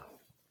which,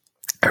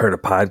 I heard a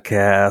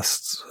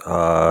podcast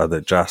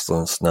that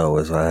Jocelyn Snow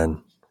was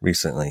on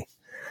recently.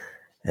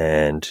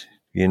 And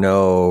you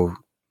know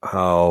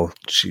how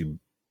she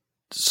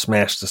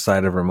smashed the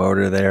side of her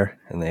motor there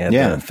and they had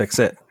to fix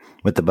it?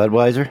 With the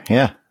Budweiser?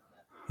 Yeah.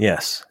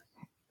 Yes.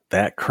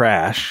 That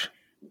crash,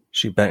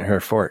 she bent her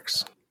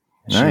forks.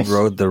 Nice. She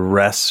rode the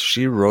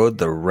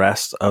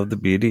rest of the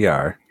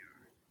BDR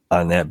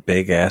on that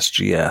big ass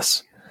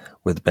GS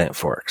with bent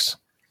forks.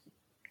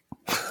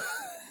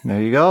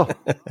 There you go.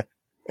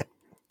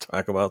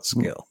 Talk about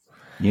skill.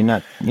 You're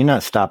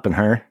not stopping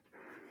her.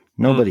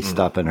 Nobody's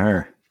stopping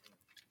her.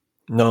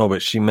 No,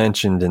 but she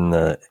mentioned in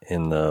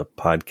the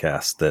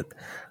podcast that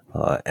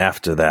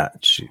after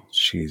that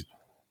she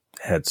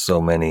had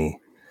so many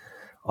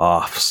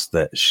offs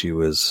that she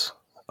was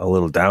a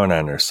little down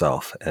on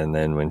herself, and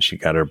then when she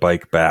got her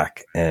bike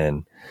back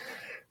and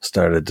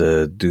started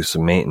to do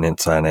some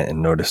maintenance on it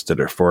and noticed that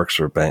her forks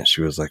were bent,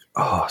 she was like,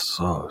 "Oh,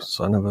 so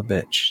son of a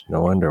bitch!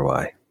 No wonder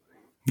why."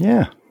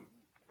 Yeah,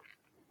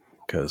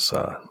 because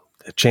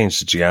it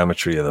changed the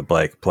geometry of the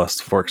bike. Plus,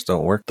 the forks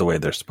don't work the way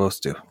they're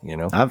supposed to.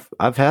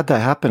 I've had that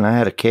happen. I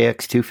had a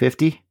KX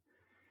 250,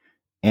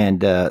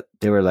 and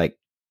they were like,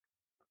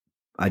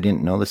 I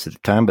didn't know this at the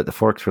time, but the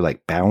forks were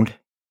like bound.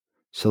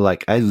 So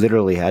like I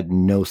literally had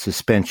no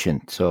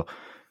suspension. So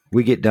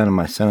we get done and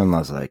my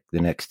son-in-law's like, the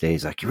next day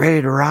he's like, "You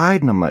ready to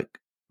ride?" And I'm like,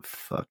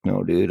 "Fuck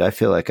no, dude. I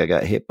feel like I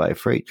got hit by a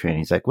freight train."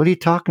 He's like, "What are you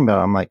talking about?"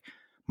 I'm like,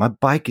 "My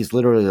bike is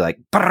literally like,"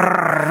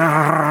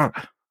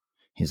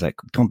 he's like,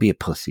 "Don't be a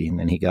pussy." And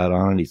then he got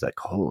on and he's like,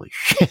 "Holy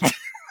shit."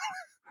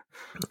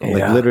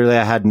 Like literally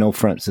I had no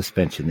front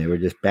suspension. They were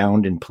just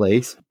bound in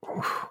place.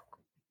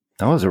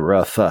 That was a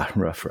rough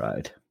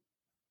ride.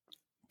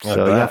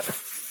 So yeah,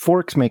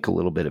 forks make a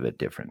little bit of a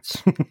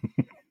difference.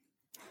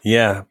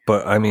 Yeah,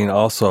 but I mean,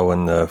 also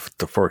when the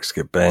forks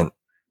get bent,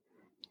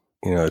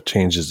 it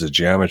changes the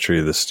geometry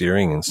of the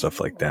steering and stuff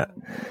like that.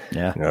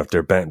 Yeah. If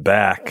they're bent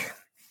back,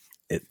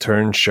 it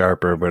turns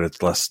sharper, but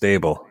it's less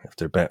stable. If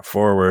they're bent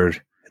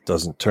forward, it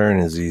doesn't turn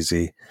as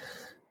easy,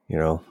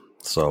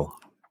 so.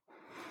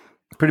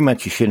 Pretty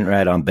much you shouldn't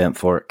ride on bent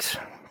forks.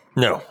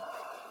 No.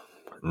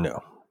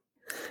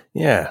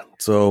 Yeah,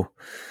 so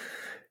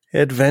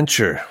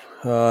adventure.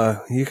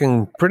 You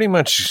can pretty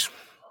much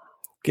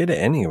get it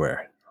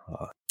anywhere.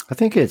 I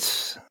think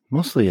it's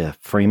mostly a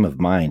frame of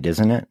mind,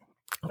 isn't it?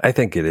 I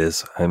think it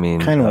is. I mean,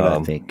 kind of what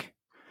I think.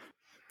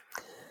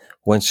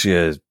 Once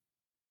you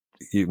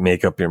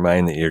make up your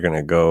mind that you're going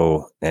to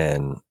go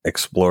and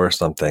explore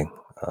something,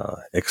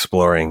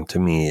 exploring to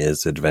me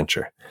is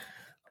adventure.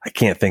 I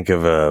can't think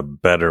of a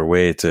better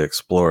way to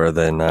explore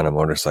than on a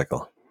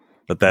motorcycle,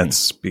 but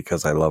that's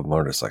because I love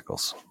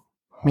motorcycles.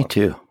 Me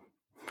too.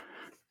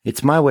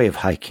 It's my way of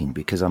hiking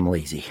because I'm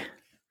lazy.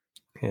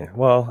 Yeah.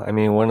 Well, I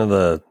mean,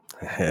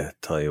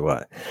 tell you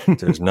what,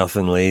 there's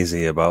nothing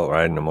lazy about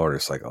riding a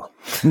motorcycle.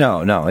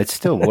 No, it's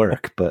still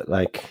work, but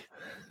like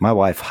my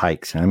wife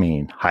hikes.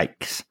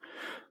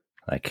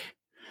 Like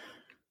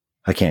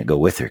I can't go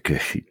with her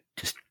because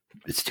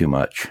it's too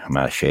much. I'm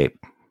out of shape.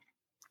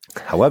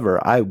 However,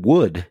 I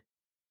would,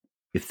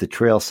 if the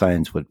trail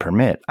signs would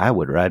permit, I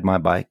would ride my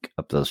bike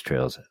up those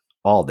trails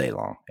all day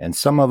long. And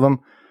some of them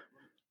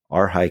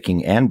are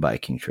hiking and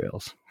biking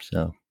trails.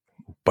 So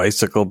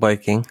bicycle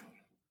biking,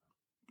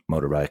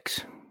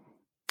 motorbikes.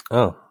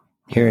 Oh,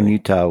 here in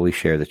Utah, we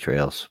share the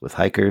trails with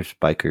hikers,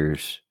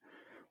 bikers,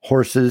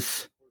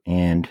 horses,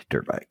 and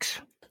dirt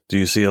bikes. Do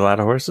you see a lot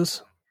of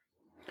horses?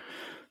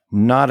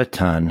 Not a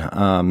ton.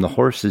 The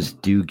horses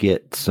do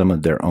get some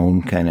of their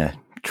own kind of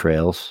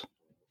trails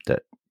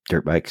that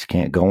dirt bikes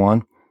can't go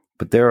on,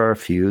 but there are a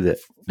few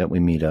that we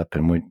meet up,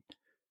 and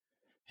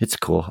it's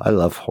cool. I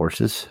love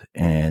horses,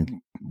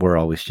 and we're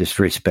always just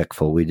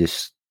respectful. We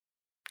just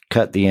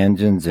cut the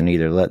engines and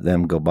either let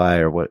them go by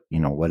or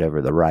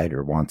whatever the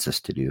rider wants us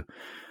to do,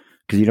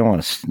 because you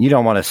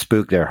don't want to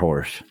spook their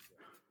horse.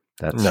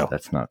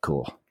 That's not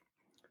cool.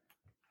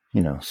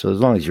 So as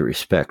long as you're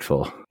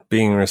respectful.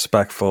 Being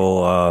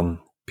respectful,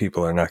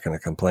 people are not going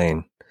to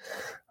complain.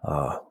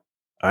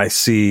 I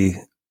see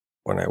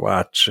when I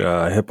watch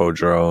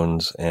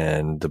Hippodrones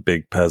and the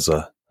Big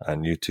Pezza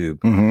on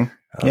YouTube,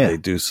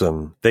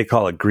 they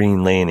call it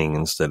green laning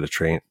instead of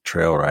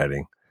trail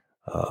riding.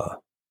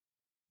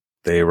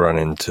 They run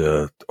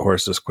into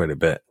horses quite a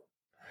bit,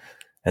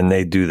 and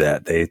they do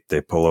that.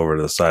 They pull over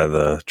to the side of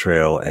the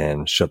trail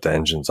and shut the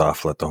engines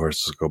off, let the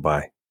horses go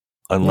by.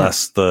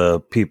 Unless the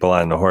people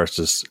on the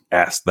horses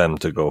ask them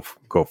to go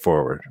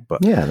forward.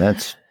 But yeah,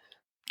 that's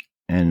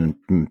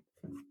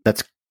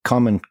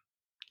common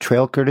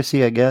trail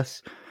courtesy, I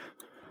guess.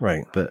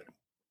 Right. But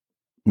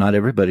not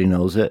everybody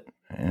knows it.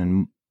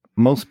 And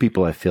most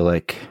people, I feel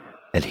like,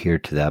 adhere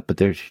to that. But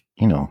there's,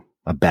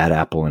 a bad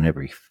apple in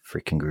every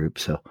freaking group.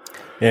 So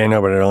yeah, I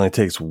know, but it only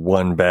takes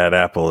one bad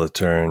apple to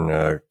turn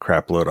a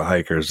crap load of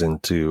hikers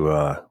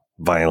into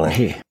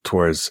violent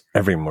towards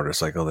every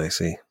motorcycle they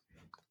see.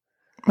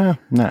 Well,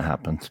 that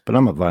happens, but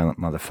I'm a violent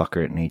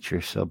motherfucker at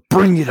nature, so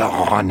bring it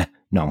on.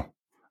 No,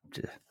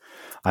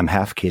 I'm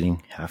half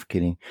kidding.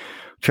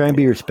 Try and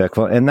be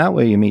respectful, and that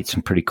way you meet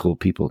some pretty cool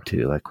people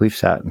too. Like we've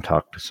sat and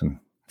talked to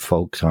some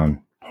folks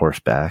on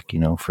horseback,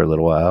 for a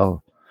little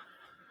while.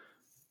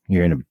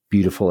 You're in a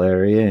beautiful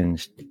area,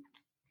 and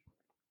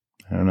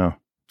I don't know.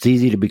 It's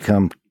easy to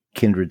become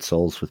kindred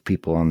souls with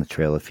people on the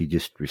trail if you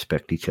just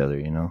respect each other,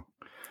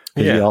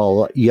 Yeah.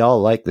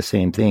 Y'all like the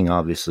same thing,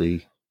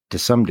 obviously. To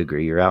some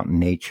degree, you're out in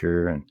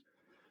nature, and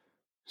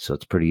so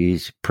it's pretty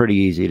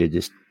easy to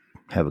just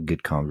have a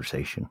good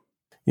conversation.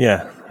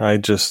 Yeah, I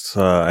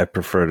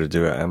prefer to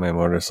do it on my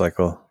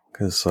motorcycle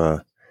because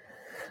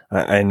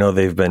I know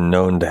they've been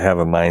known to have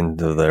a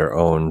mind of their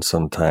own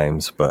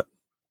sometimes, but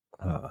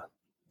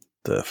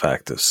the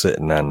fact of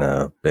sitting on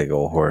a big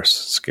old horse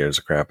scares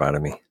the crap out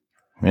of me.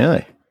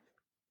 Really?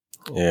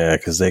 Yeah,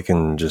 because they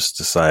can just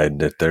decide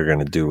that they're going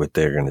to do what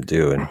they're going to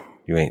do, and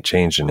you ain't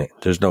changing it.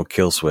 There's no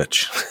kill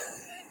switch.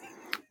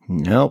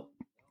 Nope.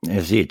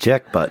 There's the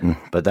eject button,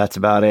 but that's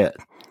about it.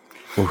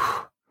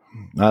 Oof.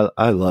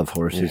 I love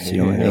horses.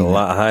 A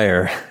lot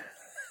higher.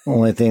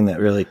 Only thing that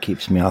really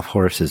keeps me off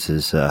horses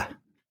is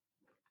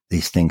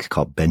these things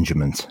called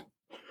Benjamins.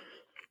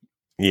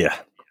 Yeah.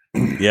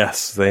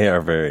 Yes, they are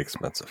very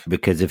expensive.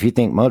 Because if you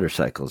think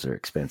motorcycles are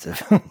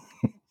expensive.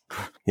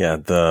 Yeah,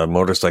 the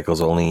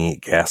motorcycles only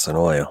eat gas and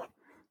oil.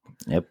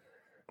 Yep.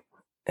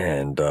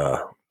 And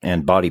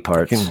body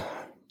parts.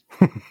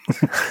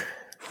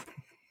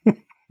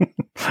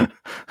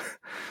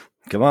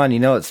 Come on,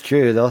 it's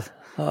true. They'll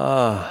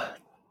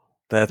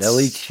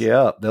eat you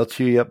up. They'll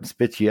chew you up and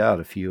spit you out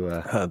if you.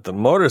 The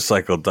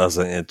motorcycle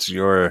doesn't. It's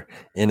your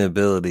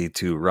inability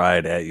to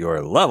ride at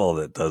your level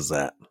that does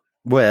that.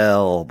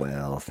 Well,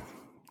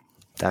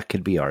 that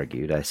could be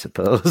argued, I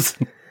suppose.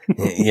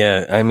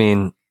 Yeah, I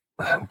mean,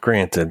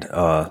 granted,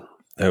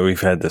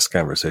 we've had this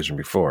conversation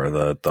before,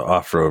 the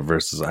off-road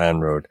versus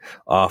on-road.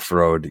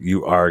 Off-road,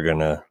 you are going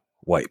to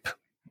wipe.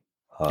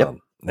 Yep.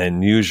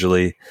 And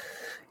usually,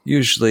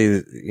 you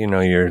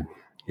know, you're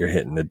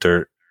hitting the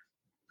dirt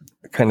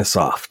kind of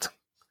soft.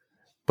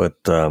 But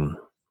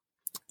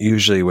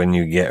usually when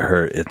you get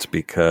hurt, it's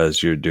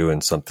because you're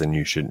doing something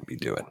you shouldn't be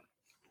doing.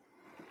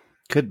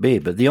 Could be,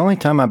 but the only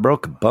time I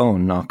broke a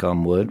bone, knock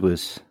on wood,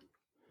 was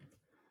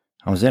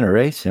I was in a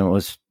race, and I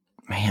was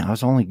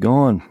only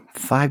going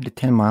 5 to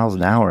 10 miles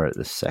an hour at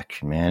this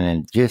section, man,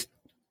 and just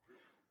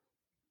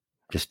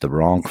the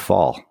wrong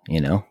fall, you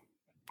know?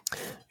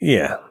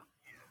 Yeah.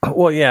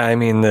 Well, yeah, I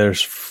mean,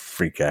 there's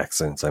freak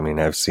accidents. I mean,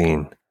 I've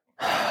seen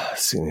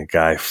a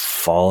guy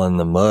fall in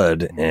the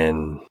mud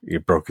and he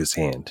broke his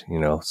hand, you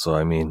know? So,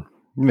 I mean,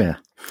 yeah,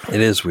 it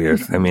is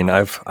weird. I mean,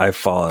 I've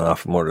fallen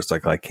off a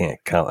motorcycle. I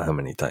can't count how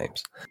many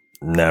times.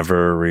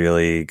 Never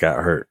really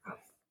got hurt.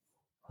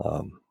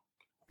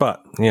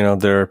 But, you know,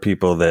 there are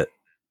people that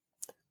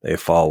they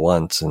fall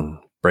once and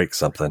break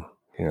something.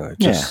 You know,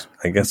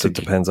 I guess it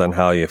depends on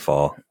how you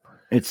fall.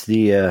 It's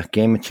the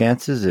game of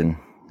chances, and,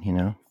 you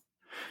know,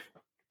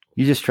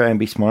 you just try and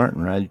be smart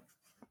and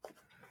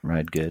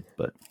ride good.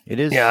 But it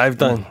is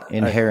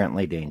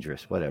inherently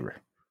dangerous, whatever.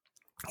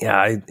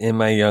 Yeah, in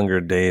my younger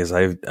days,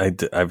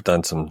 I've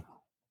done some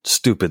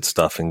stupid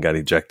stuff and got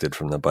ejected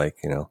from the bike,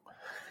 you know.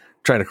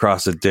 Tried to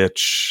cross a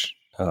ditch,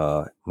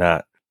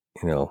 not,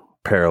 you know,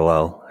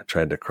 parallel. I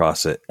tried to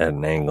cross it at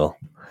an angle,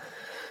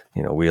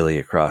 you know, wheelie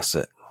across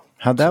it.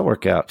 How'd that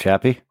work out,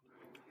 Chappie?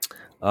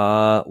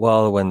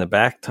 Well, when the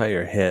back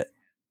tire hit,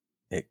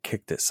 it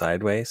kicked it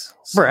sideways.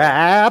 So,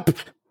 Brap!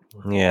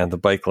 Yeah, the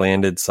bike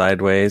landed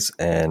sideways,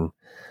 and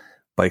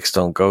bikes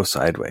don't go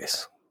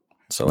sideways.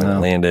 So when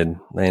it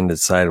landed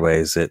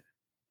sideways, it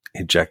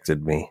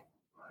ejected me.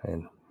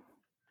 And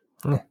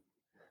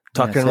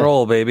tuck and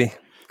roll, baby.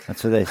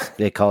 That's what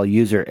they call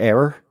user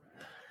error.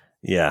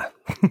 Yeah.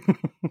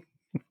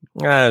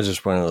 It was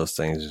just one of those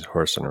things, just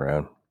horsing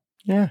around.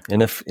 Yeah.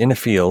 In a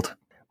field.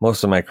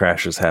 Most of my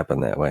crashes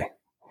happen that way.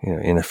 You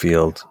know, in a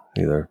field,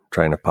 either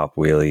trying to pop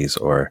wheelies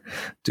or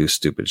do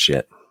stupid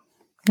shit.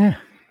 Yeah.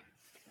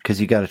 Because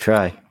you got to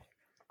try.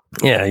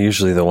 Yeah,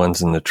 usually the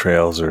ones in the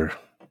trails are,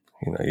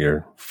 you know,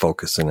 you're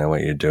focusing on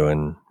what you're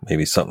doing.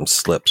 Maybe something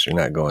slips. You're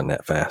not going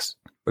that fast.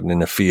 But in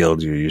the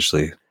field, you're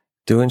usually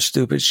doing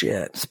stupid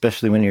shit.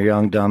 Especially when you're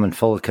young, dumb, and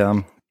full of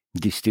cum.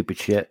 Do stupid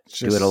shit.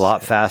 Do it a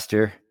lot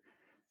faster.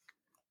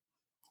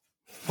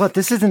 What?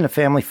 This isn't a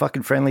family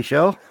fucking friendly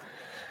show?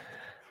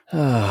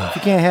 If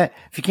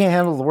you can't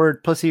handle the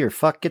word pussy or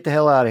fuck, get the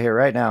hell out of here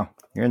right now.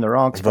 You're in the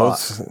wrong spot.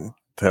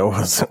 That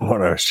wasn't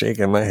what I was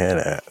shaking my head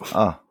at.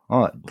 Oh,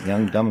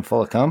 young, dumb, and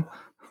full of cum?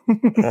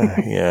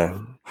 Yeah.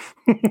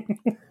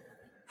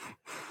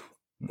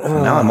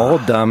 Now I'm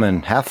old, dumb,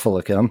 and half full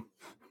of cum.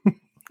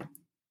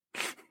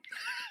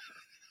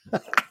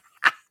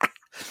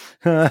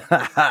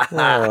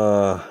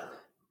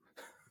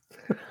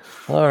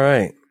 All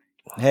right.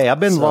 Hey, I've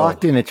been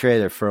locked in a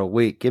trailer for a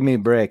week. Give me a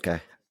break.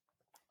 I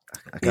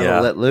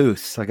gotta let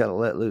loose.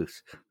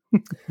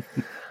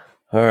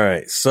 All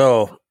right.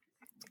 So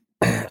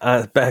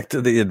back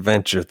to the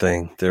adventure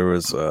thing. There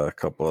was a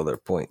couple other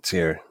points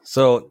here.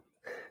 So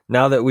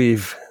now that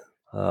we've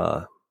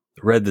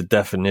read the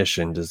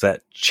definition, does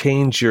that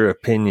change your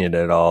opinion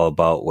at all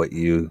about what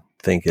you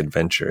think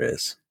adventure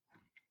is?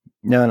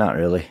 No, not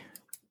really.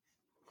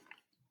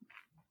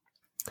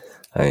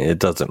 It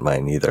doesn't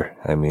mine either.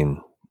 I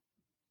mean,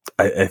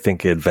 I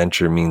think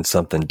adventure means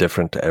something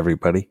different to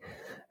everybody.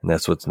 And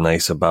that's what's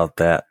nice about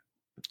that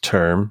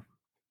term.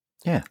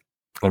 Yeah.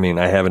 I mean,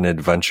 I have an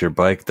adventure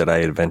bike that I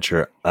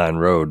adventure on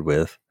road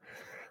with.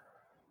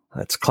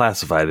 It's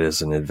classified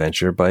as an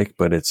adventure bike,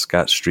 but it's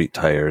got street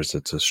tires.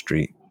 It's a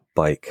street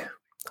bike.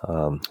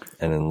 And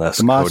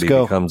unless Cody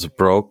becomes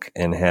broke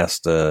and has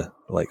to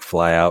like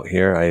fly out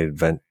here, I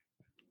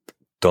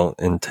don't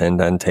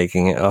intend on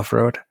taking it off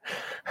road.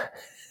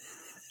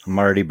 I'm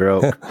already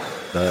broke,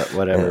 but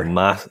whatever.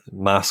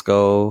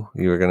 Moscow,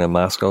 you were going to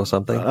Moscow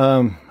something?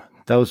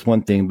 That was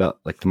one thing about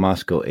like the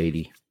Moscow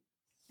 80.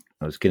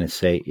 I was going to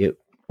say it,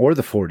 or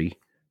the 40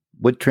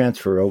 would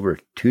transfer over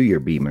to your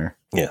Beamer.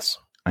 Yes.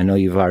 I know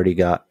you've already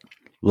got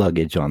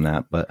luggage on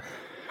that, but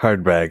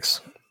hard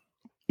bags.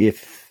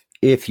 If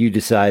you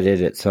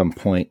decided at some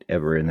point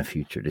ever in the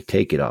future to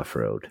take it off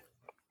road,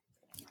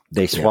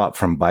 they swap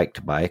from bike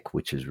to bike,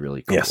 which is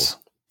really cool. Yes.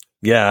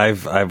 Yeah,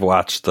 I've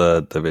watched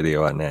the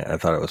video on that. I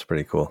thought it was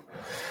pretty cool.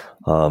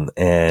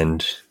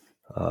 And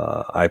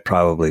I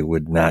probably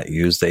would not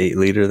use the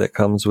 8-liter that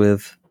comes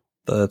with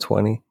the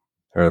 20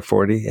 or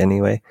 40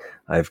 anyway.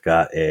 I've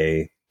got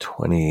a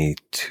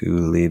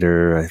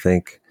 22-liter, I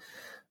think,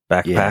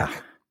 backpack,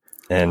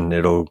 and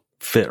it'll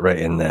fit right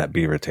in that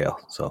beaver tail.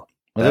 So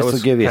this will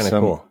give you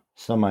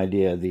some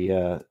idea.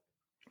 The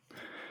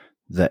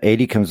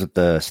 80 comes with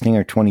the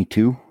Stinger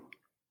 22.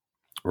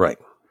 Right.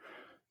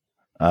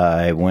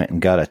 I went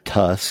and got a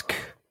Tusk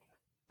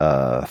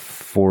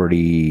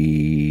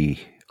 40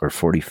 or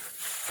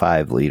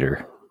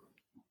 45-liter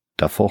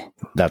duffel.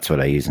 That's what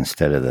I use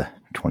instead of the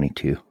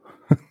 22.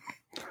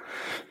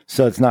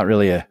 So it's not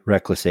really a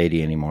Reckless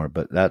 80 anymore,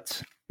 but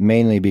that's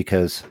mainly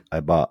because I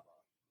bought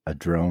a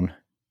drone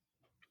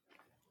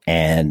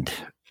and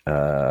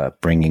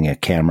bringing a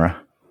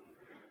camera.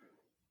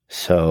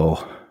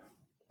 So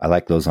I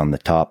like those on the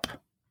top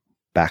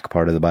back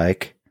part of the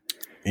bike.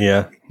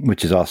 Yeah.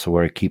 Which is also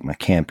where I keep my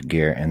camp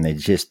gear, and they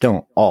just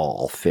don't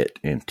all fit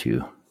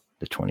into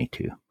the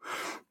 22.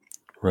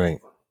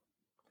 Right.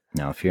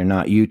 Now, if you're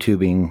not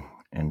YouTubing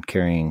and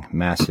carrying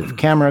massive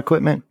camera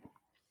equipment,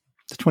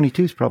 the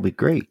 22 is probably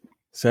great.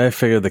 So I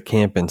figure the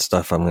camping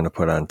stuff I'm going to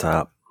put on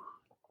top.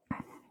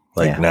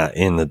 Like not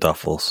in the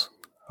duffels.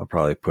 I'll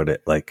probably put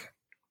it like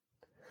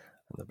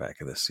on the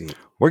back of the seat.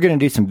 We're going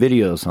to do some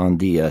videos on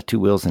the 2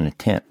 wheels in a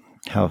tent.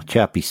 How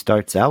Chappie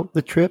starts out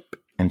the trip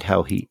and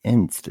how he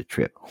ends the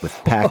trip with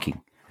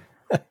packing.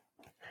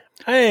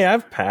 Hey,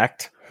 I've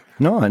packed.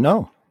 No, I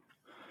know.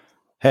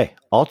 Hey,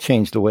 I'll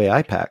change the way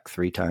I pack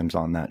 3 times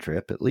on that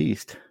trip at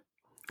least.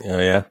 Oh,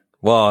 yeah.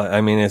 Well, I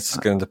mean, it's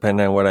going to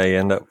depend on what I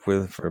end up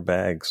with for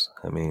bags.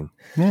 I mean,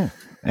 yeah.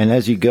 And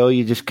as you go,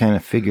 you just kind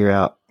of figure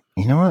out,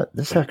 you know what?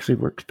 This actually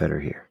works better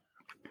here.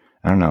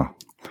 I don't know.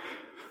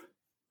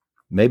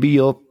 Maybe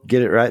you'll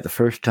get it right the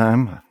first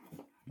time.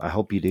 I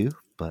hope you do,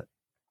 but.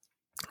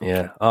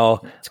 Yeah. I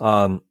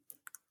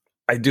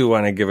do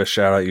want to give a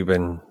shout out. You've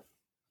been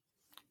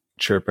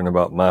chirping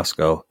about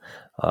Moscow.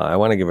 I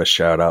want to give a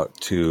shout out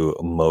to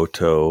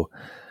Moto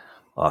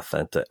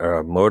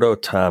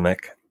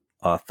Atomic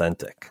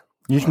Authentic.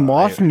 Yeah,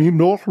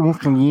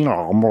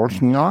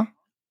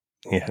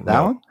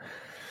 that one?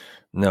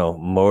 No,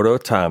 Moto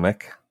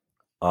Atomic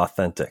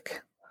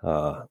Authentic.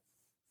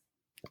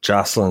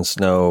 Jocelyn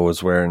Snow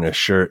was wearing a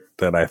shirt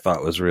that I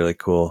thought was really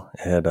cool.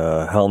 It had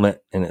a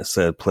helmet and it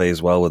said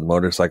plays well with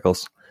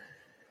motorcycles.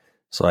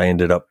 So I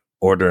ended up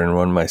ordering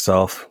one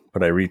myself,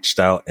 but I reached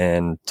out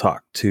and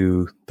talked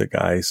to the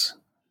guys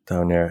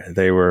down there.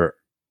 They were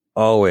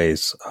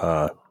always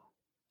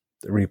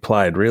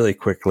replied really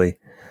quickly.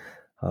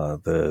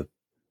 The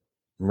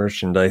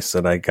merchandise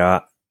that I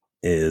got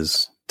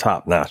is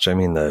top notch. I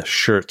mean, the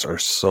shirts are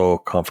so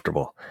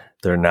comfortable.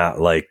 They're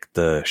not like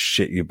the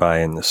shit you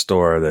buy in the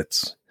store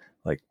that's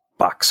like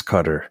box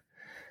cutter.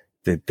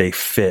 They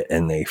fit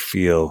and they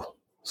feel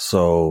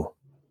so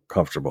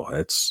comfortable.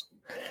 It's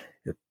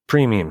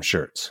premium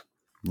shirts.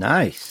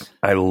 Nice.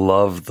 I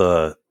love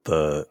the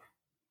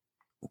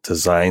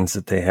designs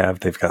that they have.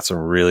 They've got some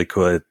really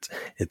cool.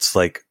 It's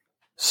like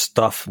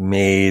stuff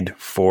made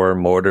for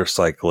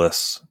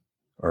motorcyclists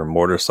or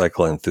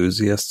motorcycle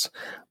enthusiasts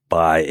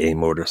by a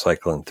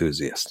motorcycle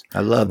enthusiast.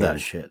 I love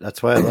that shit.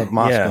 That's why I love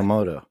Moscow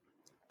Moto.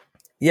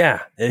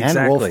 Yeah,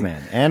 exactly.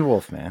 And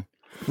Wolfman.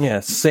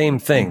 Yeah, same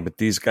thing. But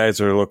these guys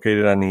are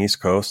located on the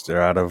East Coast.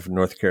 They're out of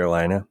North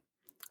Carolina.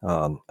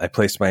 I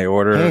placed my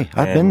order. Hey,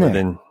 I've been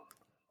there.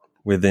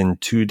 Within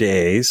 2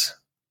 days,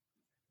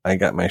 I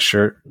got my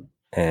shirt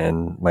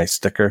and my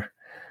sticker.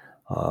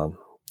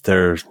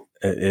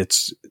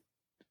 It's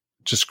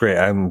just great.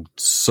 I'm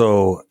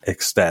so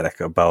ecstatic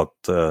about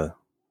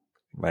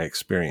my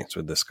experience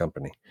with this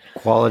company.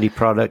 Quality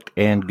product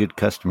and good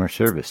customer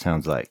service,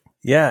 sounds like.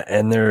 Yeah,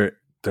 and they're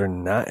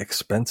not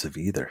expensive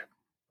either.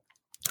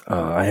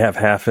 I have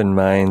half in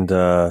mind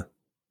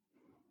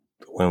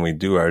when we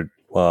do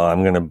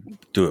I'm going to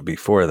do it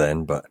before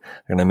then, but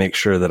I'm going to make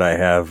sure that I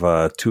have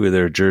 2 of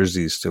their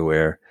jerseys to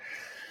wear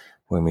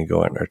when we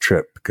go on our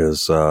trip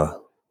because I'm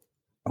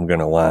going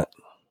to want,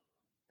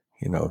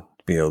 to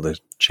be able to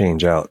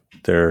change out.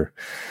 They're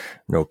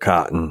no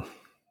cotton,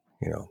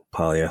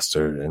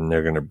 polyester, and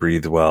they're going to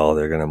breathe well.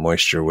 They're going to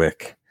moisture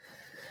wick.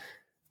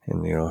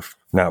 And, if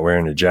not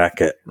wearing a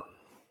jacket,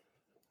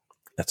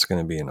 that's going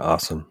to be an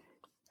awesome.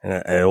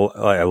 And I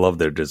love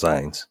their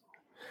designs.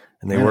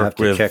 And they work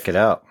with. Check it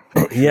out.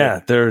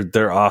 Yeah,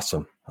 they're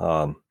awesome.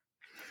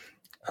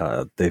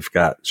 They've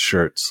got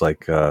shirts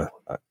like it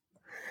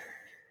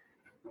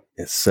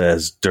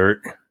says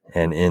dirt,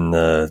 and in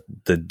the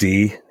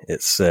D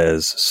it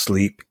says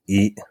sleep,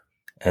 eat,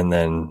 and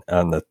then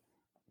on the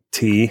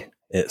T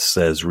it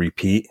says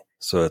repeat.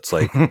 So it's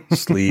like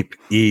sleep,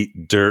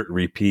 eat, dirt,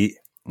 repeat.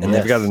 And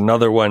They've got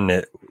another one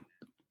that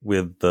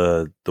with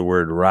the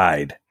word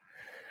ride.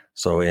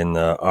 So in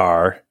the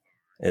R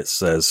it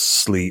says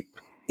sleep,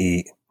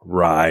 eat,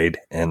 ride,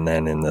 and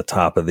then in the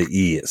top of the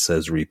E it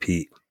says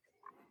repeat.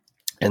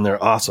 And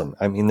they're awesome.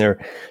 I mean,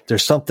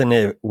 there's something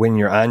that when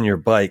you're on your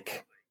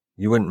bike,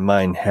 you wouldn't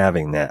mind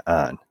having that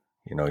on.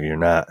 You're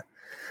not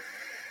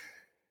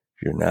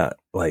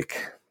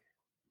like,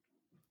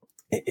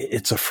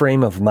 it's a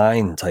frame of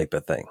mind type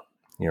of thing.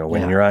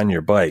 When you're on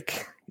your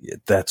bike,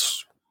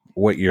 that's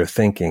what you're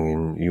thinking,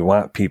 and you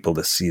want people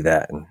to see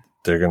that, and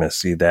they're going to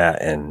see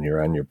that, and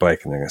you're on your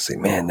bike and they're going to say,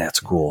 man, that's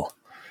cool.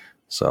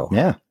 So,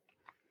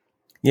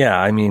 yeah,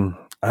 I mean,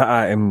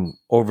 I'm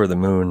over the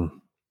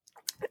moon.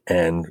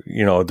 And,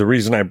 the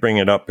reason I bring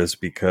it up is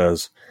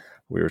because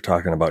we were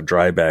talking about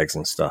dry bags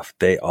and stuff.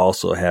 They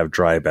also have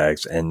dry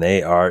bags, and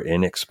they are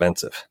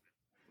inexpensive.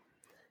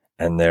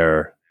 And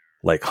they're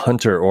like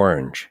hunter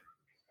orange.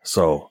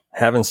 So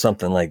having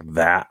something like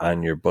that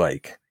on your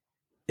bike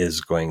is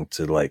going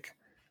to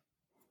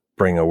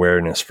bring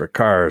awareness for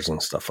cars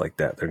and stuff like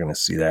that. They're going to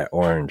see that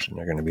orange and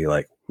they're going to be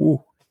like,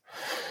 "Ooh,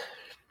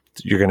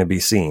 you're going to be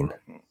seen."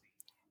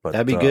 But,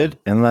 that'd be good,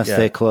 unless yeah.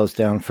 they close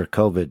down for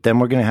COVID. Then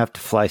we're going to have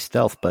to fly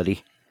stealth,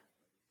 buddy.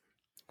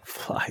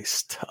 Fly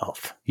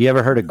stealth. You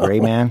ever heard of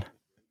Gray Man?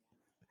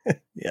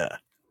 Yeah.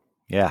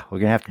 Yeah, we're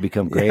going to have to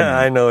become Gray Yeah, Man.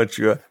 I know what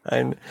you.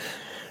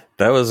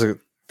 That was a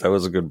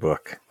good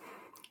book.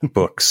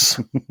 Books.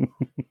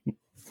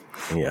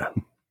 Yeah,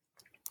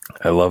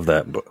 I love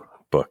that book.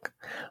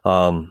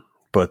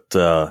 But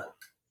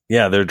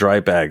yeah, they're dry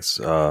bags.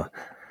 I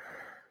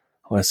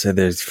want to say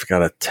they've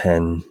got a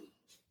 10.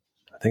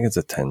 I think it's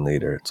a 10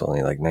 liter. It's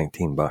only like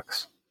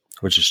 $19,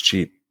 which is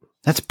cheap.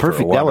 That's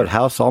perfect. That would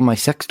house all my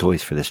sex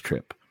toys for this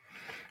trip.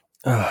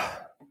 You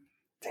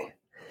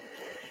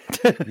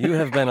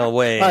have been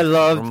away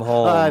from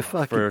home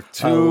for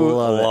too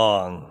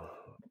long.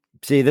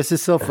 See, this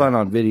is so fun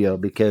on video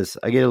because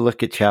I get a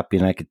look at Chappie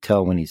and I could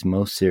tell when he's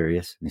most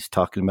serious and he's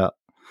talking about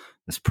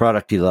this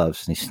product he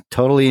loves and he's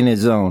totally in his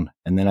zone.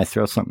 And then I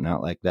throw something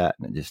out like that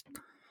and it just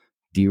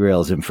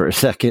derails him for a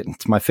second.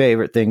 It's my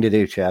favorite thing to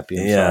do, Chappie.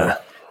 Yeah.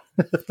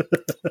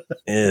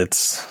 There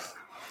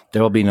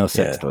will be no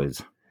sex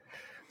toys.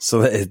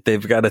 So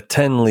they've got a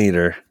 10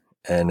 liter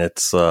and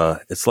it's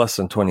less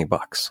than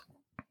 $20.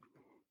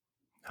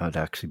 That'd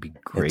actually be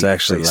great. It's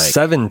actually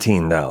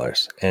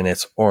 $17 and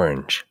it's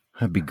orange.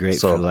 That'd be great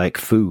for like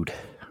food.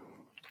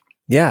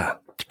 Yeah.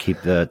 To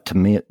keep the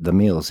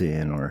meals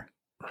in, or,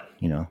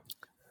 you know.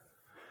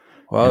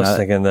 Well, I was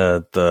thinking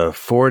the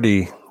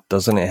 40,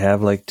 doesn't it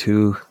have like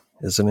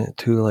isn't it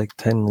two like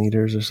 10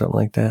 liters or something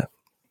like that?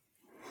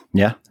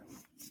 Yeah.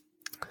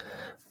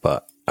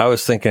 But I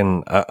was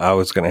thinking I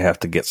was going to have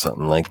to get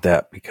something like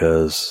that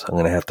because I'm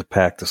going to have to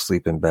pack the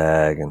sleeping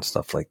bag and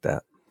stuff like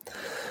that.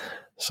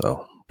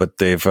 So, but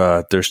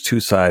there's two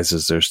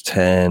sizes. There's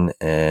 10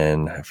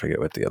 and I forget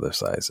what the other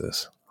size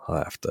is. I'll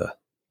have to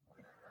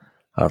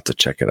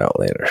check it out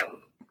later.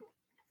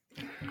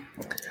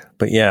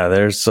 But yeah,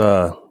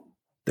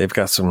 they've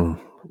got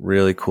some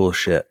really cool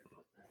shit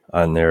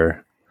on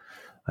their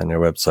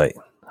website.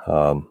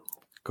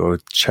 Go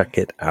check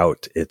it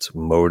out. It's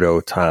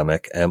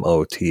Mototomic,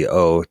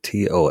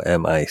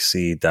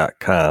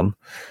 MOTOTOMIC.com.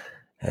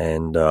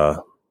 And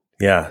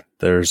yeah,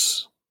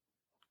 there's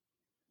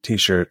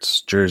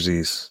t-shirts,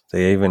 jerseys.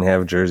 They even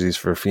have jerseys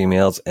for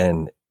females.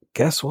 And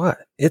guess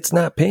what? It's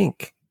not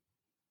pink.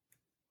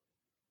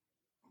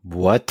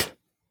 What?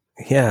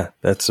 Yeah,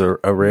 that's a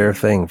rare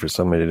thing for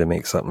somebody to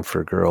make something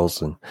for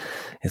girls, and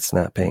it's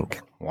not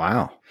pink.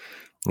 Wow.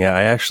 Yeah,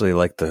 I actually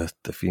like the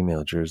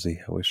female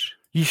jersey. I wish.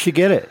 You should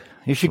get it.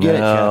 You should get it,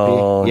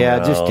 Chappie. Yeah,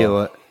 just do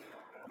it.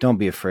 Don't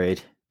be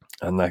afraid.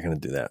 I'm not going to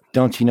do that.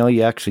 Don't you know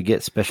you actually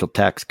get special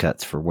tax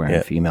cuts for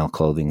wearing female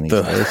clothing these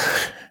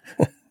days?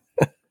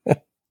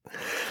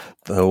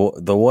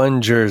 The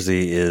one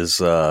jersey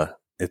is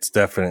it's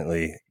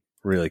definitely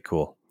really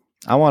cool.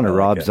 I want a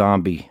Rob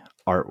Zombie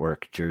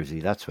artwork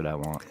jersey. That's what I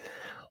want.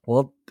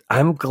 Well,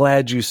 I'm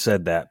glad you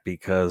said that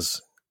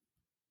because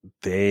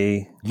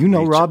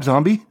Rob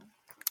Zombie?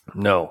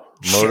 No.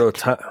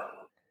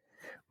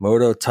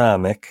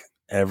 Mototomic,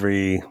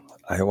 every,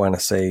 I want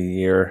to say,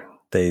 year,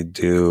 they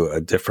do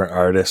a different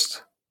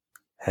artist,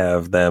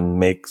 have them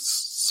make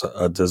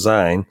a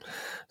design.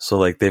 So,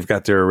 like, they've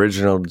got their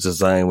original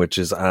design, which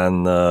is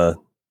on the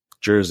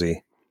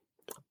jersey,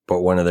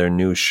 but one of their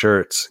new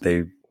shirts,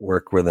 they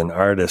work with an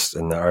artist,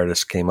 and the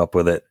artist came up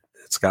with it.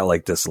 It's got,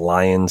 like, this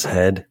lion's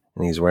head,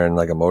 and he's wearing,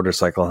 like, a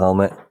motorcycle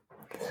helmet.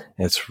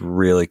 It's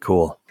really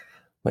cool.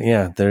 But,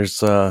 yeah,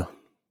 there's a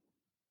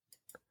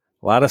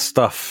lot of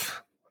stuff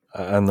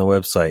on the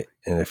website,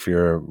 and if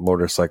you're a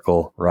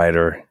motorcycle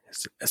rider,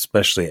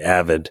 especially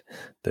avid,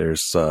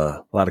 there's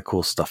a lot of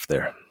cool stuff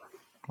there.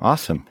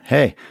 Awesome.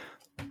 Hey,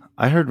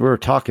 I heard we were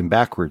talking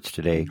backwards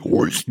today.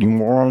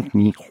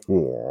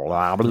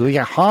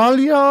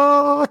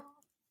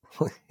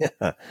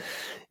 Yeah.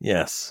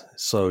 Yes.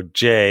 So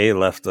Jay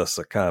left us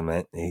a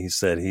comment. He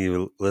said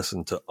he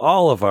listened to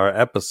all of our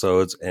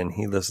episodes and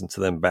he listened to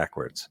them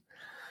backwards.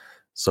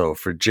 So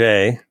for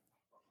Jay,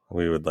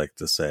 we would like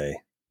to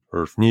say,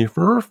 way to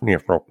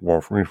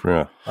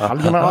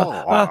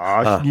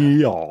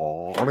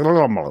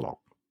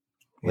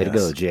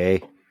go,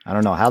 Jay. I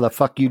don't know how the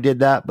fuck you did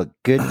that, but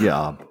good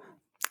job.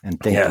 And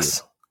thank you.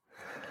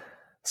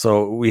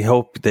 So we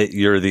hope that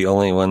you're the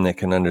only one that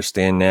can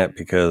understand that,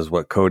 because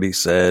what Cody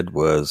said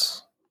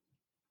was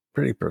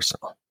pretty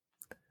personal.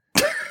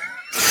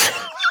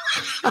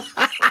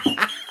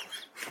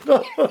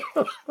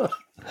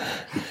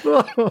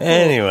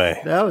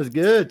 Anyway. That was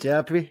good,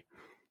 Chappie.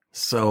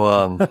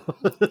 So,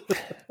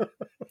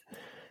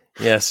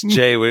 yes,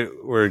 Jay,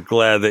 we're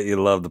glad that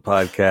you love the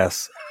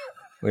podcast.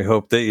 We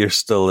hope that you're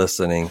still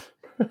listening.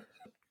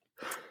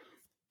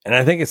 And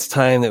I think it's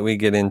time that we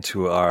get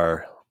into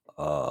our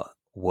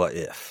what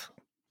if.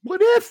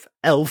 What if,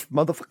 elf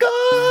motherfucker?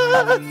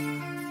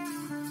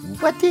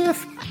 What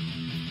if?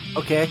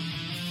 Okay,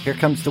 here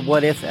comes the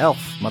what if elf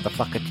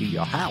motherfucker to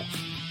your house.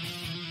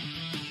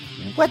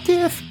 What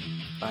if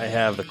I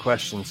have the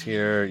questions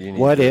here. You need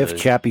What if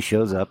Chappie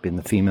shows up in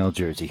the female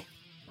jersey?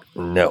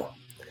 No.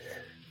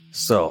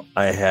 So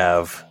I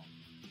have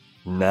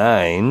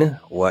 9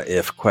 what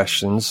if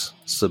questions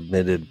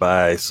submitted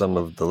by some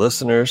of the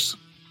listeners.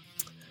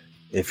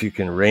 If you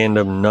can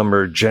random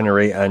number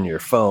generate on your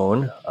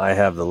phone, I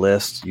have the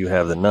list, you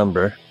have the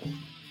number.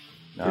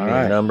 Give me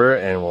a number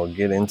and we'll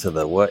get into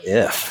the what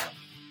if.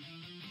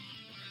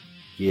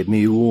 Give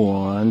me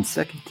 1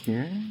 second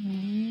here.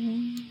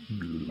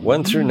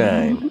 1 through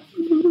 9.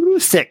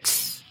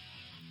 6.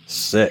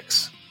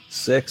 6.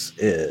 6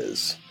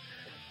 is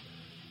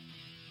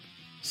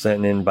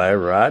sent in by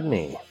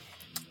Rodney.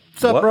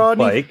 What's up,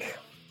 Rodney?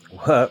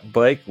 What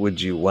bike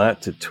would you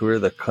want to tour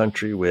the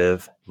country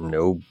with?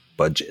 No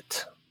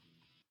budget.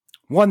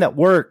 One that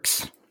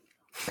works.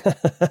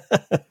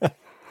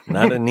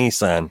 Not a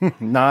Nissan.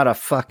 Not a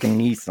fucking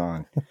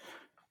Nissan.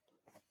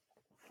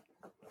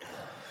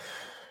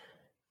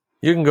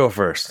 You can go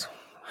first.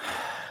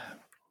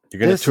 You're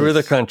going to tour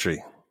the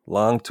country.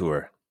 Long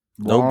tour.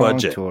 No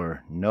budget.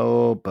 Tour.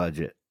 No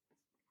budget.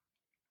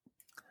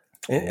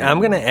 I'm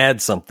going to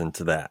add something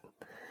to that.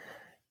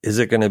 Is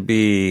it going to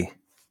be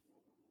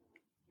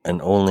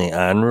an only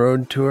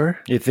on-road tour?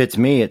 If it's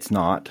me, it's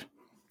not.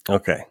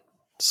 Okay.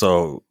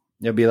 So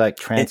it'll be like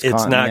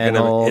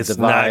Transcontinental,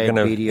 Divide,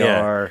 BDR.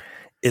 Yeah,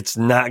 it's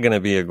not going to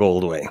be a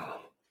Goldwing.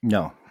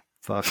 No.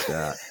 Fuck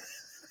that.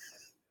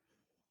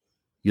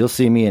 You'll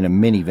see me in a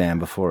minivan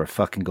before a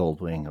fucking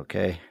Goldwing,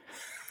 okay?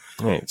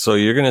 All right. So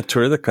you're going to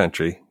tour the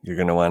country. You're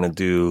going to want to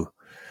do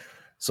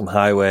some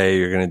highway.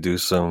 You're going to do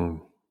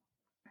some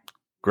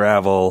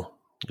gravel.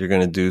 You're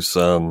going to do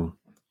some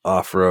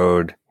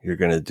off-road. You're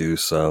going to do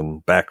some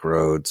back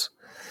roads.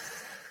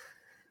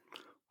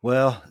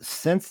 Well,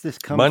 since this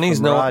comes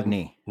from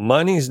Rodney.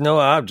 Money's no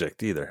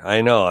object either.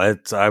 I know.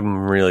 I'm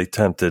really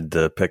tempted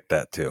to pick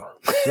that too.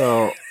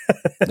 So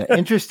the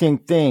interesting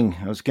thing,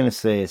 I was going to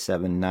say a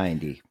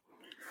 790.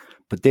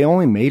 But they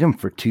only made them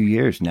for 2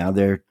 years. Now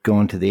they're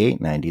going to the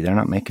 890. They're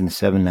not making the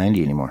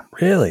 790 anymore.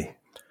 Really?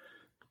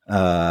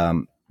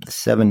 The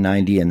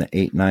 790 and the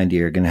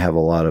 890 are going to have a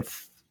lot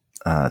of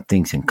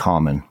things in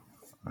common.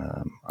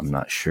 I'm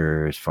not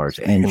sure as far as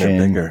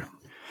engine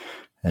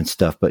and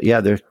stuff. But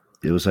yeah,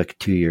 it was like a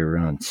 2-year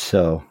run.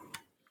 So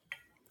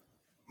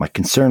my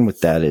concern with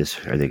that is,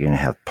 are they going to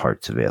have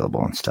parts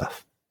available and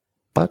stuff?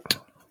 But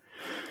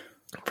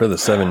for the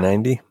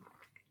 790?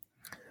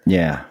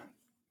 Yeah.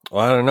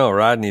 Well, I don't know.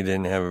 Rodney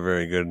didn't have a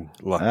very good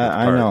luck with parts.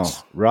 I know.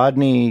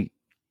 Rodney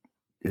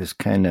is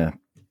kind of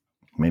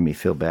made me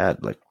feel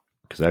bad, like,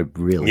 because I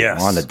really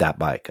wanted that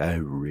bike. I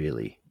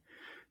really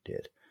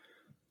did.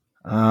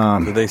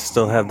 Do they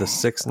still have the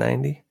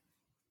 690?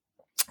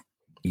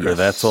 Yes. Or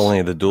that's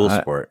only the dual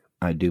sport?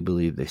 I do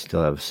believe they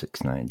still have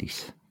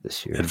 690s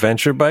this year.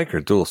 Adventure bike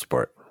or dual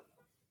sport?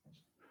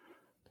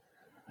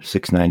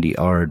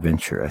 690R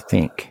Adventure, I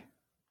think.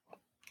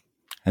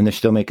 And they're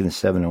still making the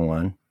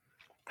 701.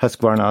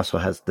 Husqvarna also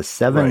has the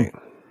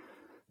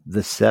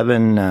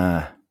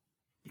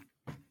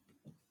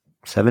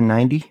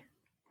 790.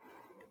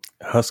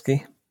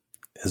 Husky?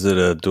 Is it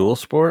a dual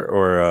sport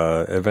or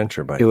a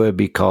adventure bike? It would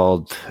be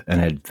called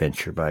an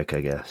adventure bike, I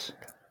guess.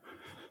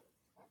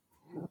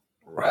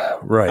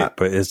 Right,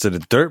 but is it a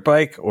dirt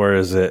bike or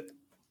is it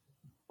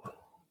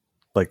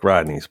like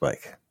Rodney's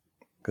bike?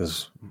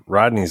 Because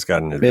Rodney's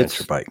got an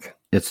adventure bike.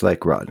 It's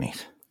like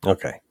Rodney's.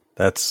 Okay,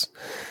 that's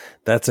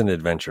an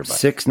adventure bike.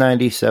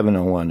 690,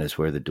 701 is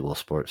where the dual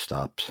sport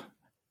stops,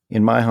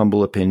 in my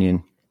humble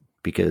opinion,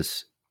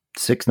 because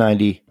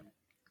 690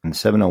 and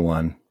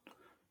 701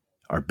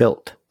 are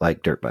built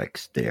like dirt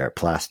bikes. They are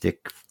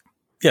plastic.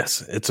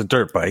 Yes, it's a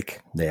dirt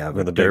bike. They have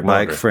a dirt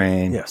bike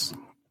frame. Yes.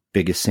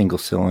 Biggest single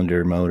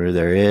cylinder motor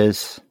there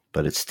is,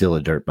 but it's still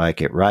a dirt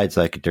bike. It rides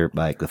like a dirt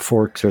bike. The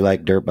forks are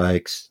like dirt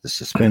bikes. The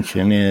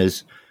suspension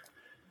is.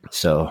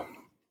 So.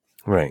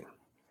 Right.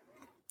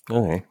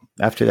 Okay.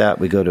 After that,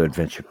 we go to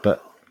adventure.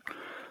 But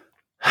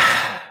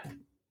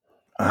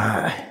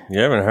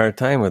you're having a hard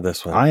time with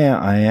this one.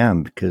 I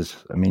am because,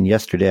 I mean,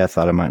 yesterday I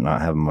thought I might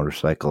not have a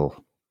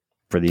motorcycle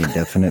for the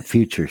indefinite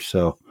future.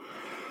 So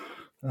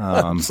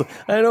I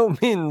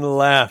don't mean to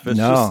laugh. It's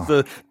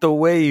just the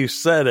way you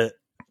said it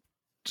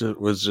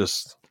was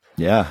just.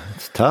 Yeah,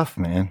 it's tough,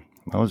 man.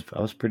 I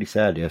was pretty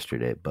sad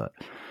yesterday, but.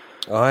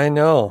 Oh, I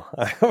know.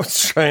 I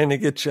was trying to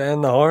get you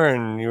on the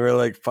horn. And you were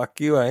like, "Fuck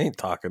you! I ain't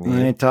talking to you.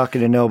 I ain't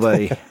talking to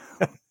nobody."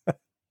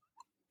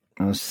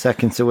 I was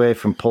seconds away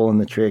from pulling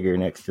the trigger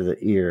next to the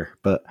ear,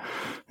 but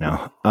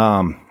no.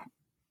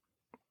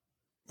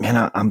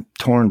 Man, I'm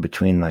torn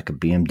between like a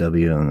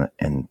BMW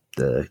and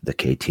the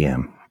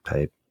KTM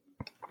type.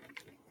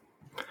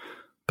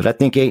 But I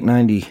think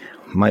 890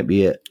 might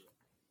be it.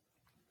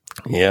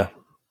 Yeah,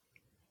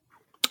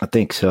 I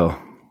think so.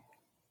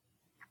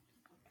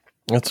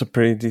 That's a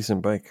pretty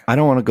decent bike. I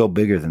don't want to go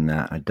bigger than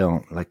that. I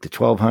don't. Like the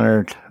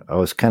 1200, I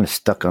was kind of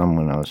stuck on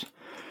when I was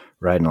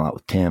riding a lot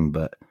with Tim,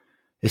 but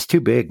it's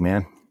too big,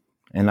 man.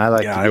 And I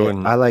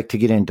like to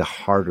get into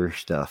harder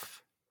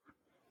stuff.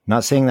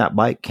 Not saying that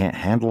bike can't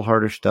handle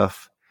harder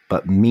stuff,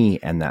 but me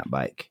and that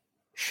bike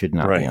should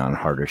not Right. be on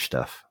harder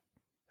stuff,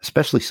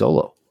 especially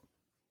solo.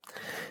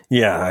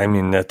 Yeah, I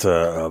mean, that's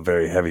a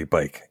very heavy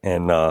bike.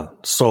 And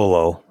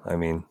solo, I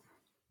mean,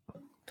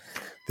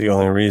 the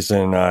only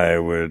reason I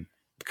would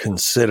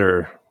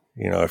consider,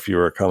 if you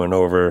were coming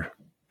over,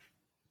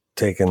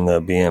 taking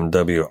the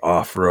BMW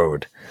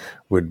off-road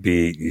would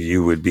be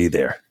you would be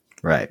there.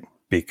 Right.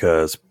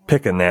 Because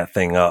picking that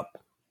thing up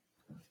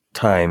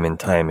time and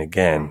time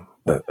again,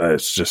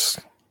 it's just,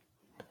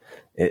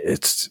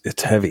 it's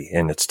heavy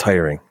and it's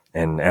tiring.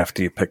 And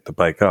after you pick the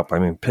bike up, I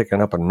mean,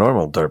 picking up a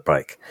normal dirt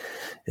bike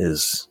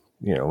is,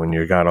 when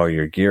you got all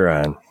your gear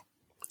on,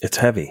 it's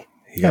heavy.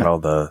 You got all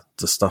the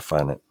stuff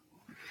on it.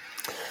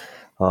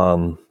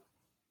 I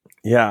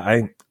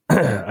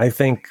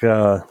think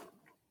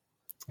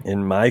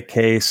in my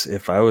case,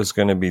 if I was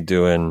going to be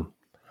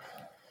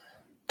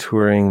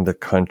touring the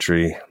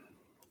country,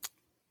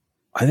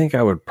 I think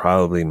I would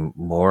probably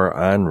more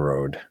on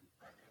road.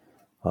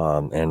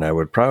 And I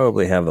would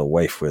probably have the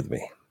wife with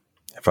me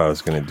if I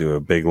was going to do a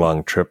big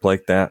long trip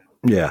like that.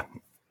 Yeah.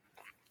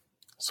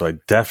 So I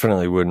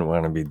definitely wouldn't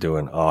want to be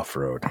doing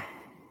off-road.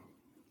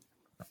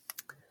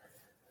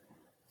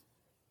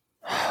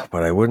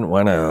 But I wouldn't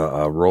want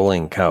a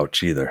rolling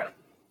couch either.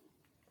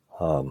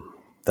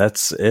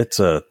 It's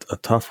a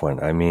tough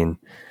one. I mean,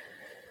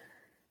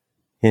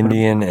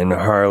 Indian and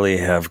Harley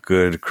have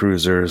good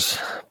cruisers.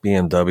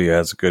 BMW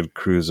has a good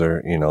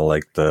cruiser,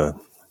 like the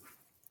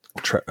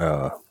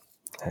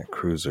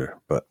cruiser,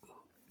 but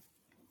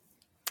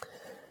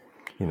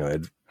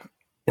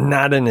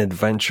not an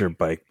adventure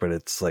bike, but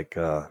it's like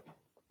I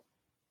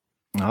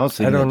was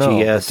I don't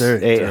know. GS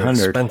They're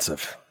 800.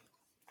 expensive.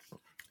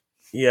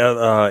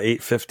 Yeah,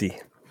 850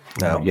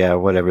 now. Yeah,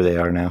 whatever they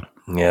are now.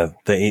 Yeah,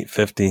 the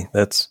 850.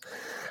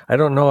 I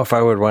don't know if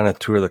I would want to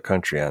tour the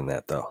country on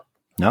that though.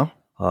 No?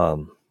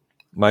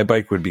 My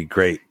bike would be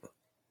great,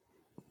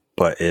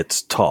 but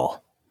it's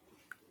tall.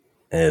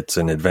 It's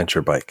an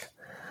adventure bike.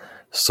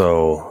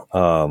 So,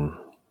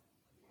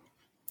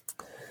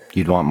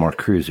 you'd want more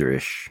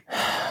cruiser-ish.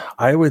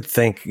 I would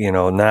think,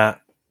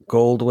 not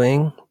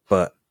Goldwing,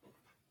 but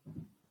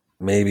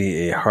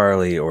maybe a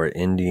Harley or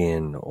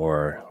Indian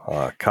or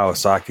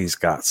Kawasaki's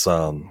got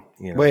some.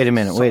 Wait a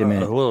minute. A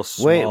little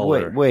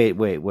smaller.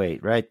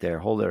 Wait. Right there.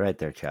 Hold it right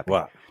there, Chappie.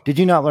 What? Did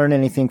you not learn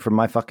anything from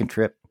my fucking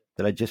trip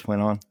that I just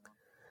went on?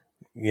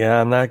 Yeah,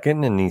 I'm not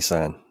getting a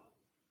Nissan.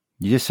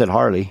 You just said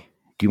Harley.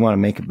 Do you want to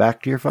make it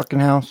back to your fucking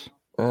house?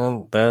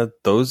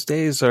 Those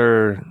days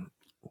are...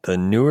 The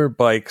newer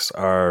bikes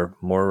are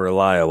more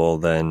reliable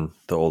than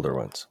the older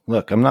ones.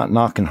 Look, I'm not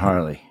knocking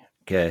Harley.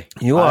 Okay.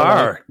 You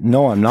are.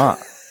 No, I'm not.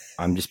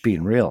 I'm just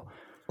being real.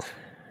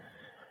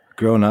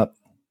 Growing up,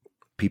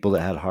 people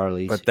that had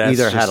Harleys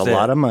either had a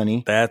lot of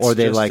money or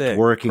they liked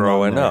working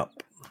growing up.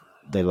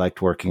 They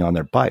liked working on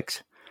their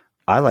bikes.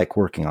 I like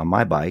working on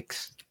my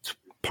bikes. It's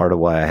part of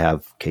why I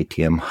have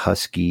KTM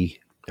Husky.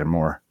 They're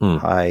more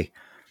high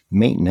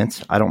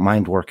maintenance. I don't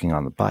mind working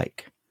on the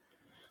bike.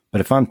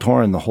 But if I'm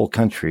touring the whole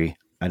country,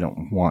 I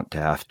don't want to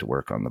have to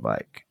work on the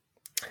bike.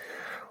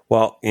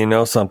 Well, you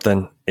know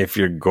something? If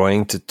you're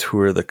going to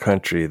tour the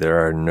country,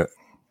 there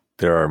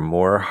are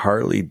more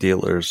Harley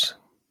dealers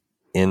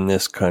in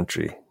this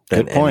country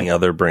than any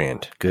other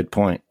brand. Good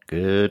point,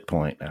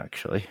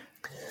 actually.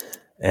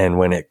 And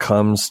when it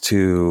comes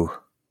to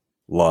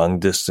long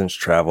distance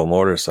travel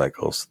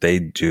motorcycles, they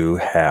do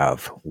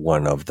have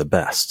one of the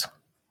best.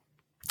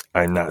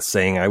 I'm not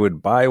saying I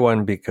would buy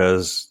one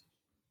because,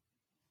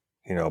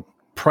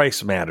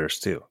 price matters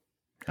too.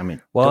 I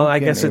mean, well, I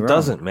guess it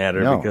doesn't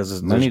matter because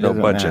there's no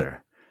budget.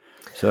 Matter.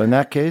 So in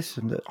that case,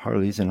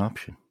 Harley's an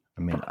option.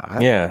 I mean,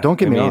 don't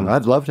get me wrong.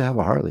 I'd love to have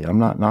a Harley. I'm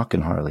not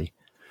knocking Harley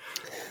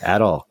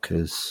at all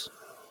because,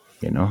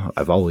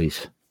 I've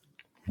always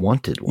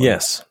wanted one.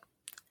 Yes,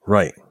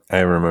 right. I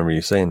remember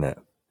you saying that.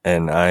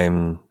 And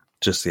I'm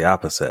just the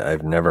opposite.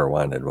 I've never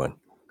wanted one.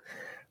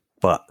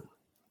 But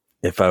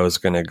if I was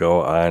going to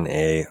go on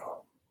a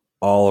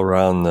all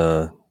around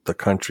the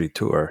country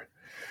tour,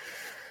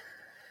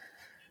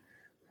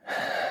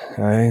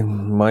 I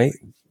might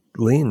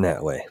lean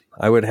that way.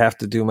 I would have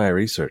to do my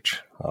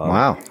research.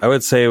 Wow. I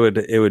would say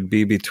it would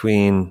be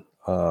between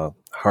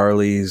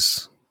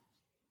Harley's,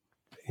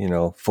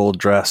 full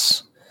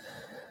dress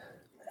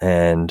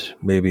and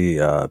maybe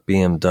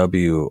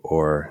BMW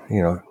or,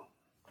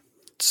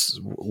 it's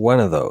one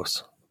of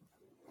those.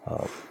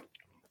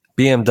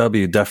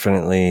 BMW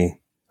definitely,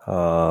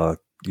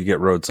 you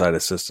get roadside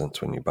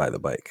assistance when you buy the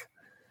bike.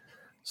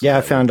 So yeah,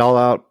 I found all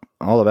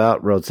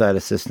about roadside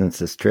assistance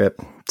this trip.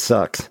 It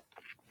sucks.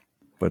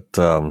 But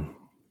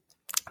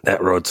that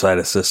roadside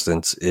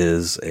assistance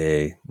is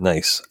a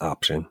nice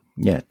option.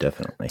 Yeah,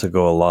 definitely. To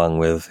go along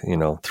with,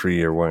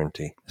 3-year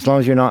warranty. As long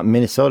as you're not in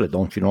Minnesota,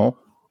 don't you know?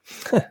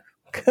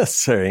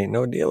 Because there ain't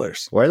no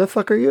dealers. Where the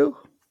fuck are you?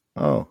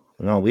 Oh,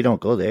 no, we don't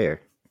go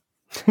there.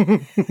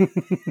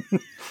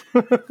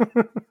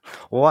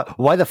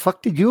 Why the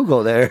fuck did you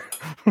go there?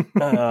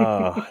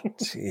 Oh,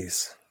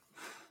 jeez.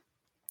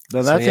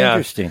 No, that's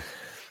interesting.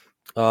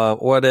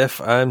 What if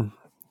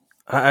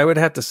I would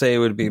have to say it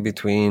would be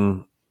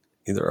between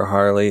either a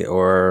Harley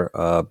or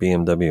a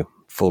BMW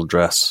full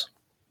dress,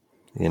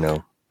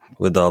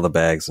 with all the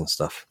bags and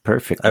stuff.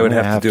 Perfect. I would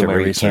have to do my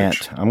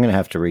research. I'm going to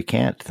have to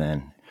recant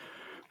then.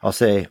 I'll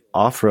say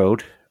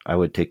off-road, I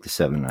would take the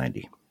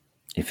 790.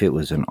 If it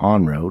was an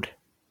on-road,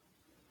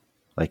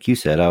 like you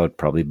said, I would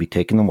probably be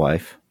taking the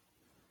wife.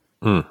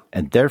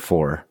 And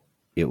therefore,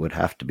 it would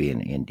have to be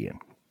an Indian.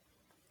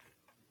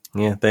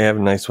 Yeah, they have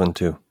a nice one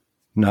too.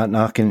 Not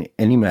knocking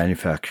any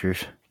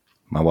manufacturers.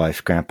 My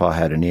wife's grandpa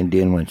had an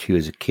Indian when she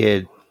was a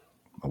kid.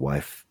 My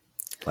wife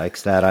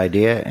likes that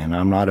idea, and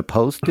I'm not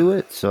opposed to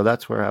it. So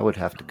that's where I would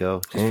have to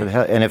go. Just for the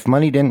hell. And if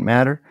money didn't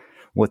matter,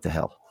 what the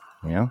hell?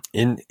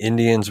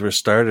 Indians were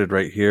started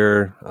right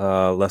here,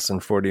 less than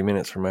 40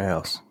 minutes from my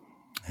house.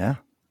 Yeah.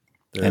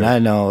 And I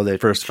know that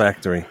first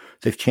factory.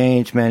 They've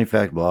changed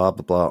manufacturer, blah,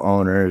 blah, blah,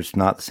 owners,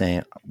 not the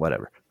same,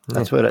 whatever.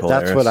 That's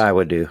what I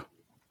would do.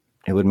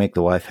 It would make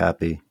the wife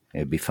happy.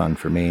 It'd be fun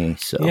for me.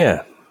 So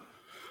yeah.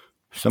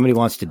 If somebody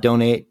wants to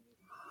donate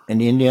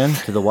an Indian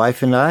to the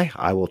wife and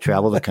I will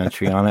travel the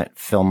country on it,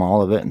 film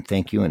all of it, and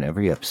thank you in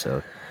every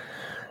episode.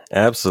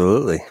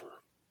 Absolutely.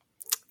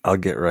 I'll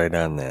get right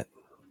on that.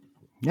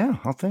 Yeah,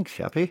 I'll think,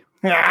 Shappy.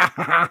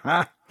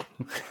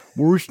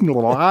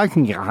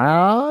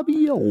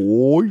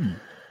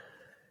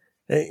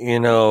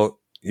 Hey,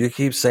 you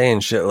keep saying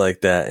shit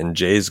like that, and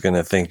Jay's going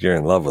to think you're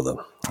in love with him.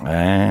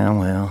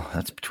 Well,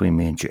 that's between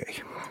me and Jay.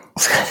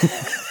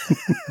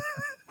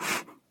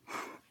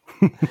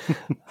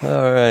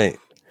 All right.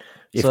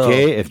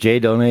 If Jay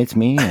donates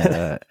me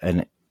a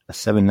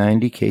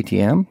 790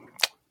 KTM,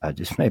 I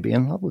just may be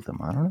in love with him.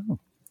 I don't know.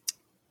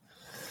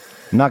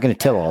 I'm not going to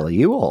tell all of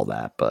you all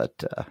that,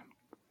 but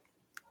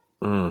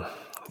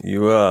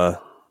you're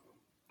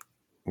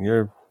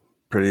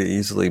pretty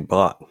easily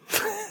bought.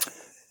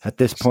 At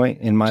this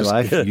point in my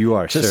life, you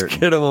are just certain.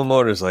 Get him a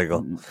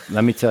motorcycle.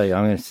 Let me tell you,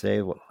 I'm going to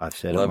say what I've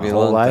said my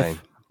whole life. Time.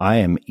 I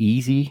am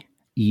easy.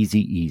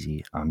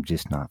 I'm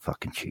just not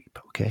fucking cheap,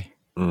 okay?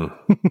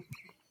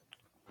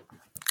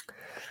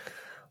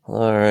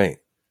 All right.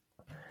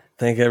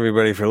 Thank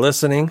everybody for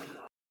listening.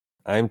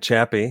 I'm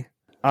Chappie.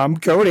 I'm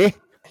Cody.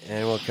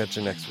 And we'll catch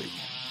you next week.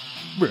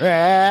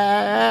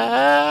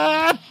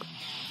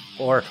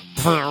 Or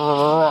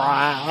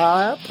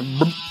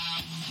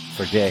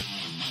for Jay.